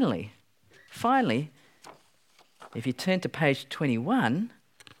finally, if you turn to page 21,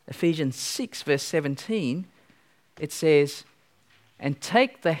 Ephesians 6, verse 17, it says, and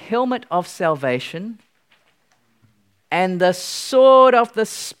take the helmet of salvation and the sword of the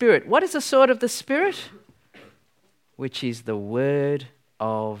Spirit. What is the sword of the Spirit? Which is the Word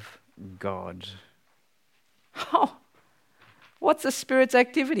of God. Oh, what's the Spirit's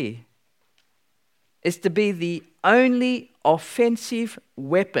activity? is to be the only offensive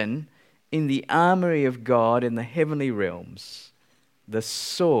weapon in the armory of God in the heavenly realms. The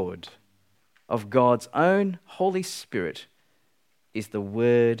sword of God's own Holy Spirit is the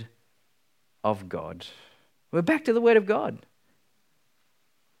Word of God. We're back to the Word of God.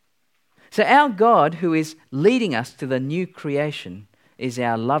 So our God, who is leading us to the new creation, is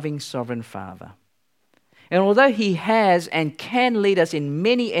our loving sovereign Father. And although He has and can lead us in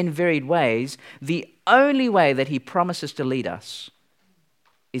many and varied ways, the only way that He promises to lead us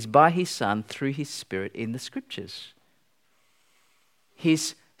is by His Son through His Spirit in the Scriptures.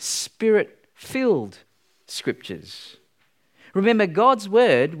 His Spirit-filled Scriptures. Remember, God's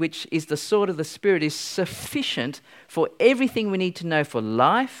Word, which is the sword of the Spirit, is sufficient for everything we need to know for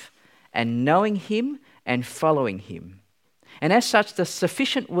life and knowing Him and following Him. And as such, the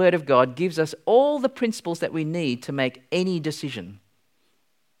sufficient Word of God gives us all the principles that we need to make any decision.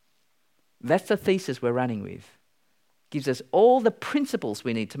 That's the thesis we're running with. Gives us all the principles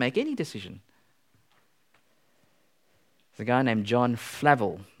we need to make any decision. There's a guy named John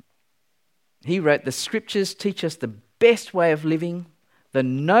Flavel. He wrote, "The Scriptures teach us the best way of living, the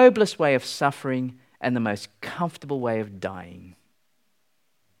noblest way of suffering, and the most comfortable way of dying."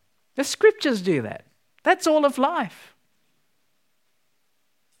 The Scriptures do that. That's all of life.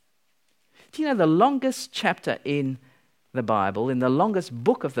 Do you know the longest chapter in the Bible, in the longest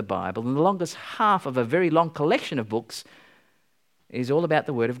book of the Bible, in the longest half of a very long collection of books, is all about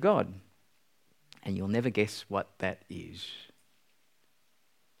the Word of God? And you'll never guess what that is.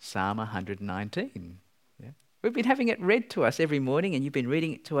 Psalm 119. Yeah. We've been having it read to us every morning, and you've been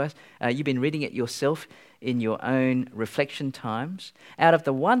reading it to us. You've been reading it yourself in your own reflection times. Out of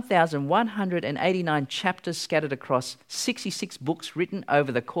the 1,189 chapters scattered across 66 books written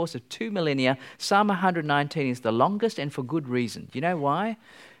over the course of 2 millennia, Psalm 119 is the longest, and for good reason. Do you know why?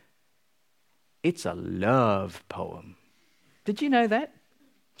 It's a love poem. Did you know that?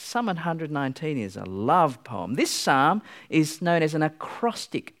 Psalm 119 is a love poem. This psalm is known as an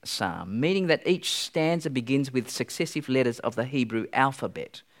acrostic psalm, meaning that each stanza begins with successive letters of the Hebrew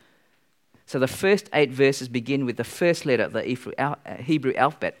alphabet. So the first 8 verses begin with the first letter of the Hebrew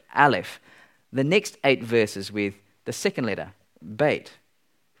alphabet, Aleph. The next 8 verses with the second letter, Bet.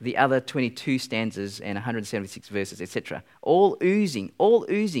 The other 22 stanzas and 176 verses, etc. All oozing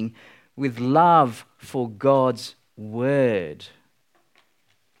with love for God's Word.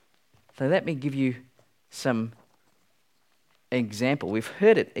 So let me give you some example. We've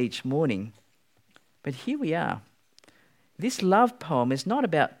heard it each morning, but here we are. This love poem is not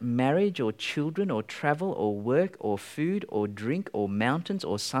about marriage or children or travel or work or food or drink or mountains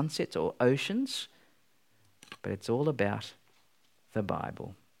or sunsets or oceans, but it's all about the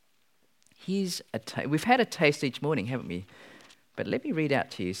Bible. Here's we've had a taste each morning, haven't we? But let me read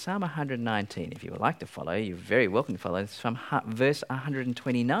out to you Psalm 119. If you would like to follow, you're very welcome to follow. It's from verse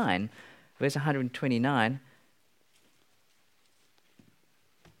 129. Verse 129.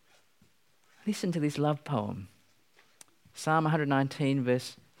 Listen to this love poem. Psalm 119,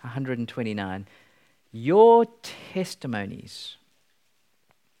 verse 129. Your testimonies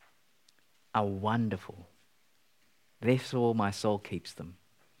are wonderful. Therefore my soul keeps them.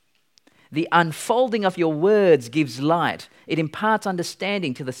 The unfolding of your words gives light. It imparts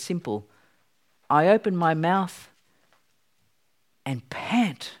understanding to the simple. I open my mouth and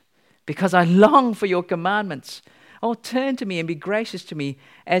pant because I long for your commandments. Oh, turn to me and be gracious to me,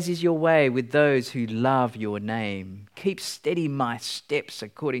 as is your way with those who love your name. Keep steady my steps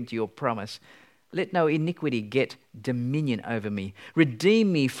according to your promise. Let no iniquity get dominion over me.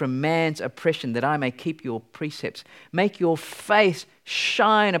 Redeem me from man's oppression, that I may keep your precepts. Make your face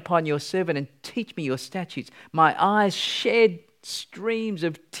shine upon your servant and teach me your statutes. My eyes shed streams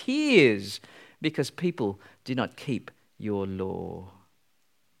of tears because people do not keep your law.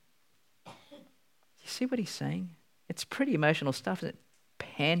 You see what he's saying? It's pretty emotional stuff, isn't it?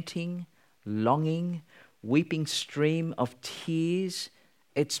 Panting, longing, weeping stream of tears.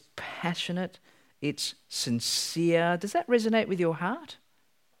 It's passionate. It's sincere. Does that resonate with your heart?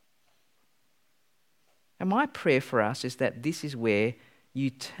 And my prayer for us is that this is where you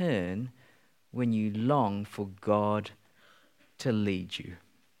turn when you long for God to lead you.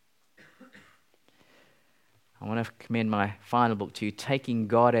 I want to commend my final book to you, Taking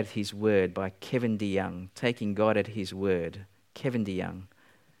God at His Word by Kevin DeYoung. Taking God at His Word, Kevin DeYoung.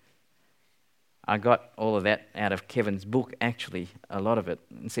 I got all of that out of Kevin's book, actually, a lot of it.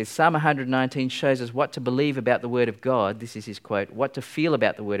 It says, Psalm 119 shows us what to believe about the Word of God. This is his quote, what to feel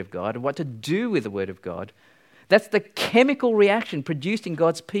about the Word of God, and what to do with the Word of God. That's the chemical reaction produced in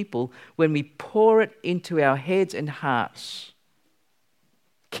God's people when we pour it into our heads and hearts.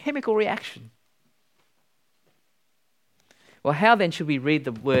 Chemical reaction. Well, how then should we read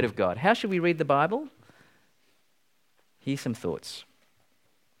the Word of God? How should we read the Bible? Here's some thoughts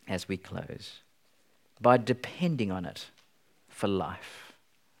as we close. By depending on it for life.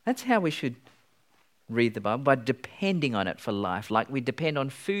 That's how we should read the Bible, by depending on it for life, like we depend on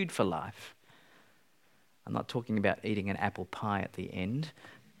food for life. I'm not talking about eating an apple pie at the end,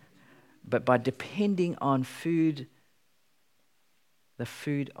 but by depending on food, the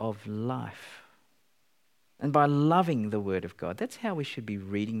food of life. And by loving the Word of God. That's how we should be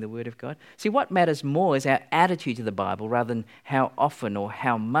reading the Word of God. See, what matters more is our attitude to the Bible rather than how often or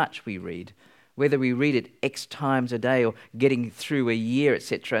how much we read. Whether we read it X times a day or getting through a year,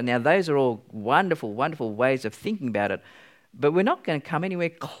 etc. Now, those are all wonderful, wonderful ways of thinking about it. But we're not going to come anywhere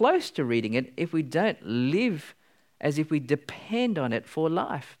close to reading it if we don't live as if we depend on it for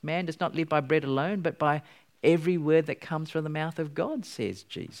life. Man does not live by bread alone, but by every word that comes from the mouth of God, says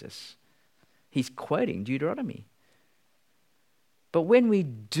Jesus. He's quoting Deuteronomy. But when we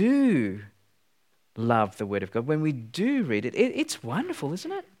do love the Word of God, when we do read it, it's wonderful,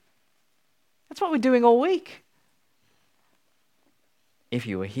 isn't it? That's what we're doing all week. If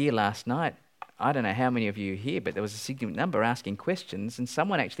you were here last night, I don't know how many of you were here, but there was a significant number asking questions, and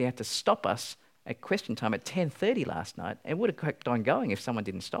someone actually had to stop us at question time at 10:30 last night. It would have kept on going if someone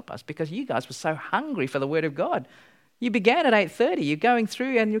didn't stop us, because you guys were so hungry for the Word of God. You began at 8:30. You're going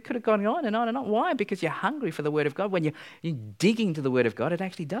through and you could have gone on and on and on. Why? Because you're hungry for the Word of God. When you're digging to the Word of God, it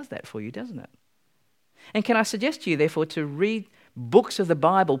actually does that for you, doesn't it? And can I suggest to you, therefore, to read books of the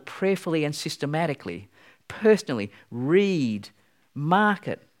Bible prayerfully and systematically, personally. Read, mark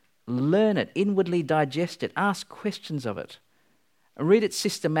it, learn it, inwardly digest it, ask questions of it. Read it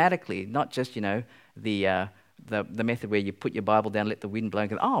systematically, not just, the method where you put your Bible down, let the wind blow,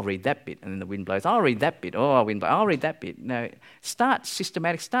 and go, oh, I'll read that bit, and then the wind blows, I'll read that bit, oh, I'll read that bit. No, start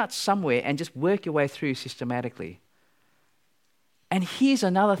systematic, start somewhere and just work your way through systematically. And here's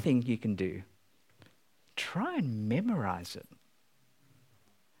another thing you can do. Try and memorize it.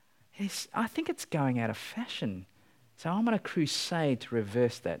 I think it's going out of fashion. So I'm on a crusade to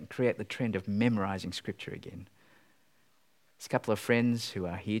reverse that and create the trend of memorizing Scripture again. There's a couple of friends who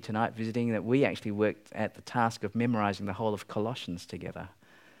are here tonight visiting that we actually worked at the task of memorizing the whole of Colossians together.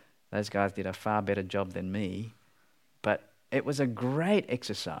 Those guys did a far better job than me, but it was a great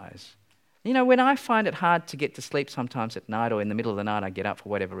exercise. You know, when I find it hard to get to sleep sometimes at night or in the middle of the night I get up for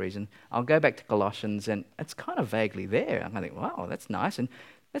whatever reason, I'll go back to Colossians and it's kind of vaguely there. I think, wow, that's nice. And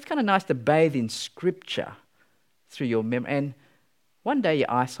it's kind of nice to bathe in Scripture through your memory. And one day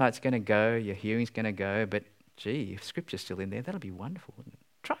your eyesight's going to go, your hearing's going to go, but gee, if Scripture's still in there, that'll be wonderful.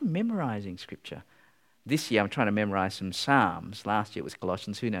 Try memorizing Scripture. This year I'm trying to memorize some Psalms. Last year it was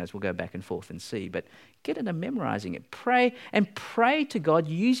Colossians. Who knows? We'll go back and forth and see. But get into memorizing it. Pray to God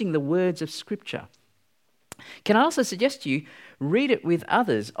using the words of Scripture. Can I also suggest to you, read it with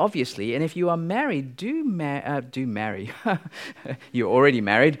others, obviously. And if you are married, do marry. You're already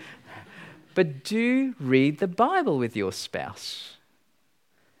married. But do read the Bible with your spouse.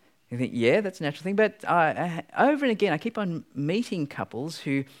 You think, yeah, that's a natural thing. But over and again, I keep on meeting couples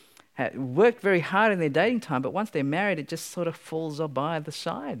who work very hard in their dating time, but once they're married, it just sort of falls by the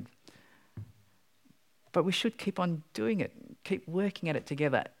side. But we should keep on doing it, keep working at it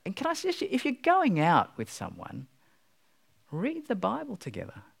together. And can I suggest you, if you're going out with someone, read the Bible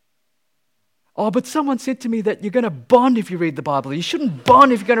together. Oh, but someone said to me that you're going to bond if you read the Bible. You shouldn't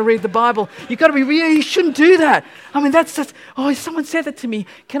bond if you're going to read the Bible. You've got to be real. You shouldn't do that. I mean, someone said that to me.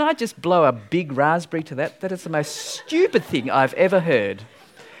 Can I just blow a big raspberry to that? That is the most stupid thing I've ever heard.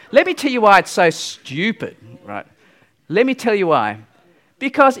 Let me tell you why it's so stupid, right? Let me tell you why.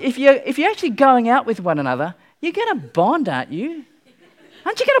 Because if you're actually going out with one another, you're going to bond, aren't you?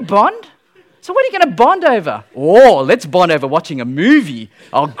 Aren't you going to bond? So what are you going to bond over? Oh, let's bond over watching a movie.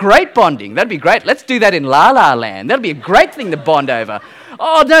 Oh, great bonding. That'd be great. Let's do that in La La Land. That'd be a great thing to bond over.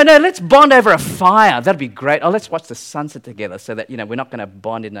 Oh, no, let's bond over a fire. That'd be great. Oh, let's watch the sunset together so that, we're not going to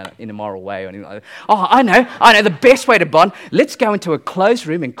bond in a immoral way or anything like that. Oh, I know the best way to bond. Let's go into a closed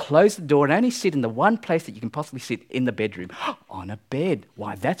room and close the door and only sit in the one place that you can possibly sit in the bedroom. On a bed.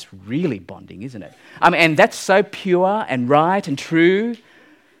 Why, that's really bonding, isn't it? And that's so pure and right and true.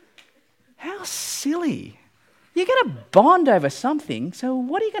 How silly. You're going to bond over something, so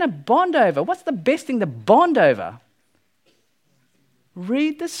what are you going to bond over? What's the best thing to bond over?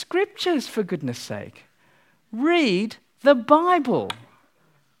 Read the Scriptures, for goodness sake. Read the Bible.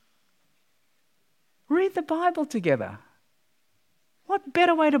 Read the Bible together. What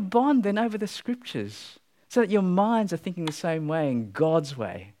better way to bond than over the Scriptures, so that your minds are thinking the same way in God's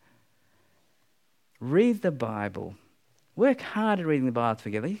way? Read the Bible. Work hard at reading the Bible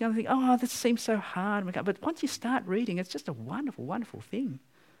together. You're going to think, oh, this seems so hard. But once you start reading, it's just a wonderful, wonderful thing.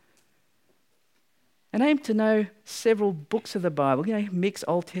 And aim to know several books of the Bible. Mix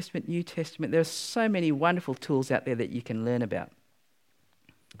Old Testament, New Testament. There are so many wonderful tools out there that you can learn about.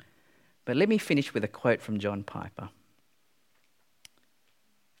 But let me finish with a quote from John Piper.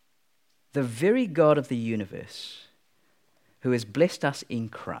 The very God of the universe, who has blessed us in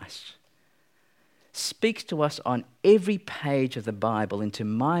Christ, speaks to us on every page of the Bible into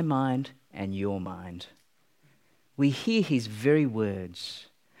my mind and your mind. We hear his very words.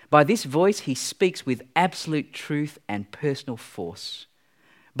 By this voice, he speaks with absolute truth and personal force.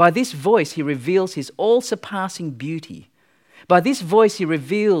 By this voice, he reveals his all-surpassing beauty. By this voice, he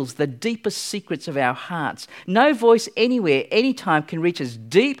reveals the deepest secrets of our hearts. No voice anywhere, anytime can reach as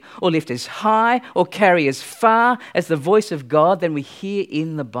deep or lift as high or carry as far as the voice of God than we hear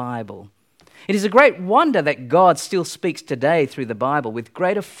in the Bible. It is a great wonder that God still speaks today through the Bible with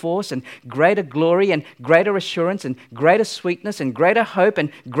greater force and greater glory and greater assurance and greater sweetness and greater hope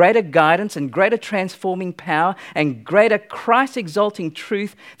and greater guidance and greater transforming power and greater Christ-exalting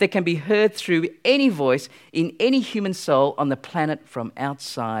truth that can be heard through any voice in any human soul on the planet from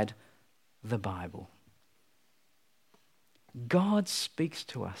outside the Bible. God speaks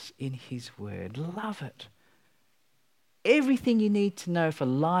to us in his word. Love it. Everything you need to know for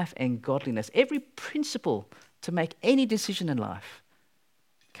life and godliness, every principle to make any decision in life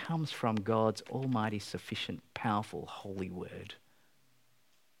comes from God's almighty, sufficient, powerful, holy word.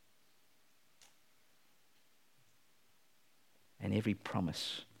 And every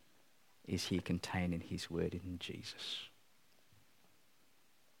promise is here contained in his word in Jesus.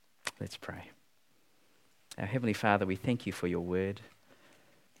 Let's pray. Our Heavenly Father, we thank you for your word.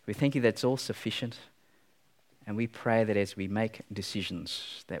 We thank you that it's all sufficient. And we pray that as we make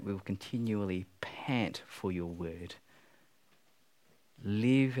decisions, that we will continually pant for your word.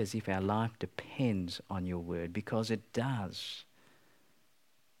 Live as if our life depends on your word, because it does.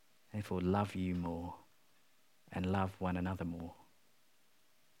 Therefore, love you more and love one another more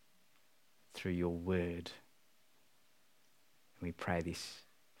through your word. And we pray this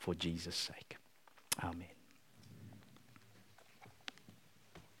for Jesus' sake. Amen.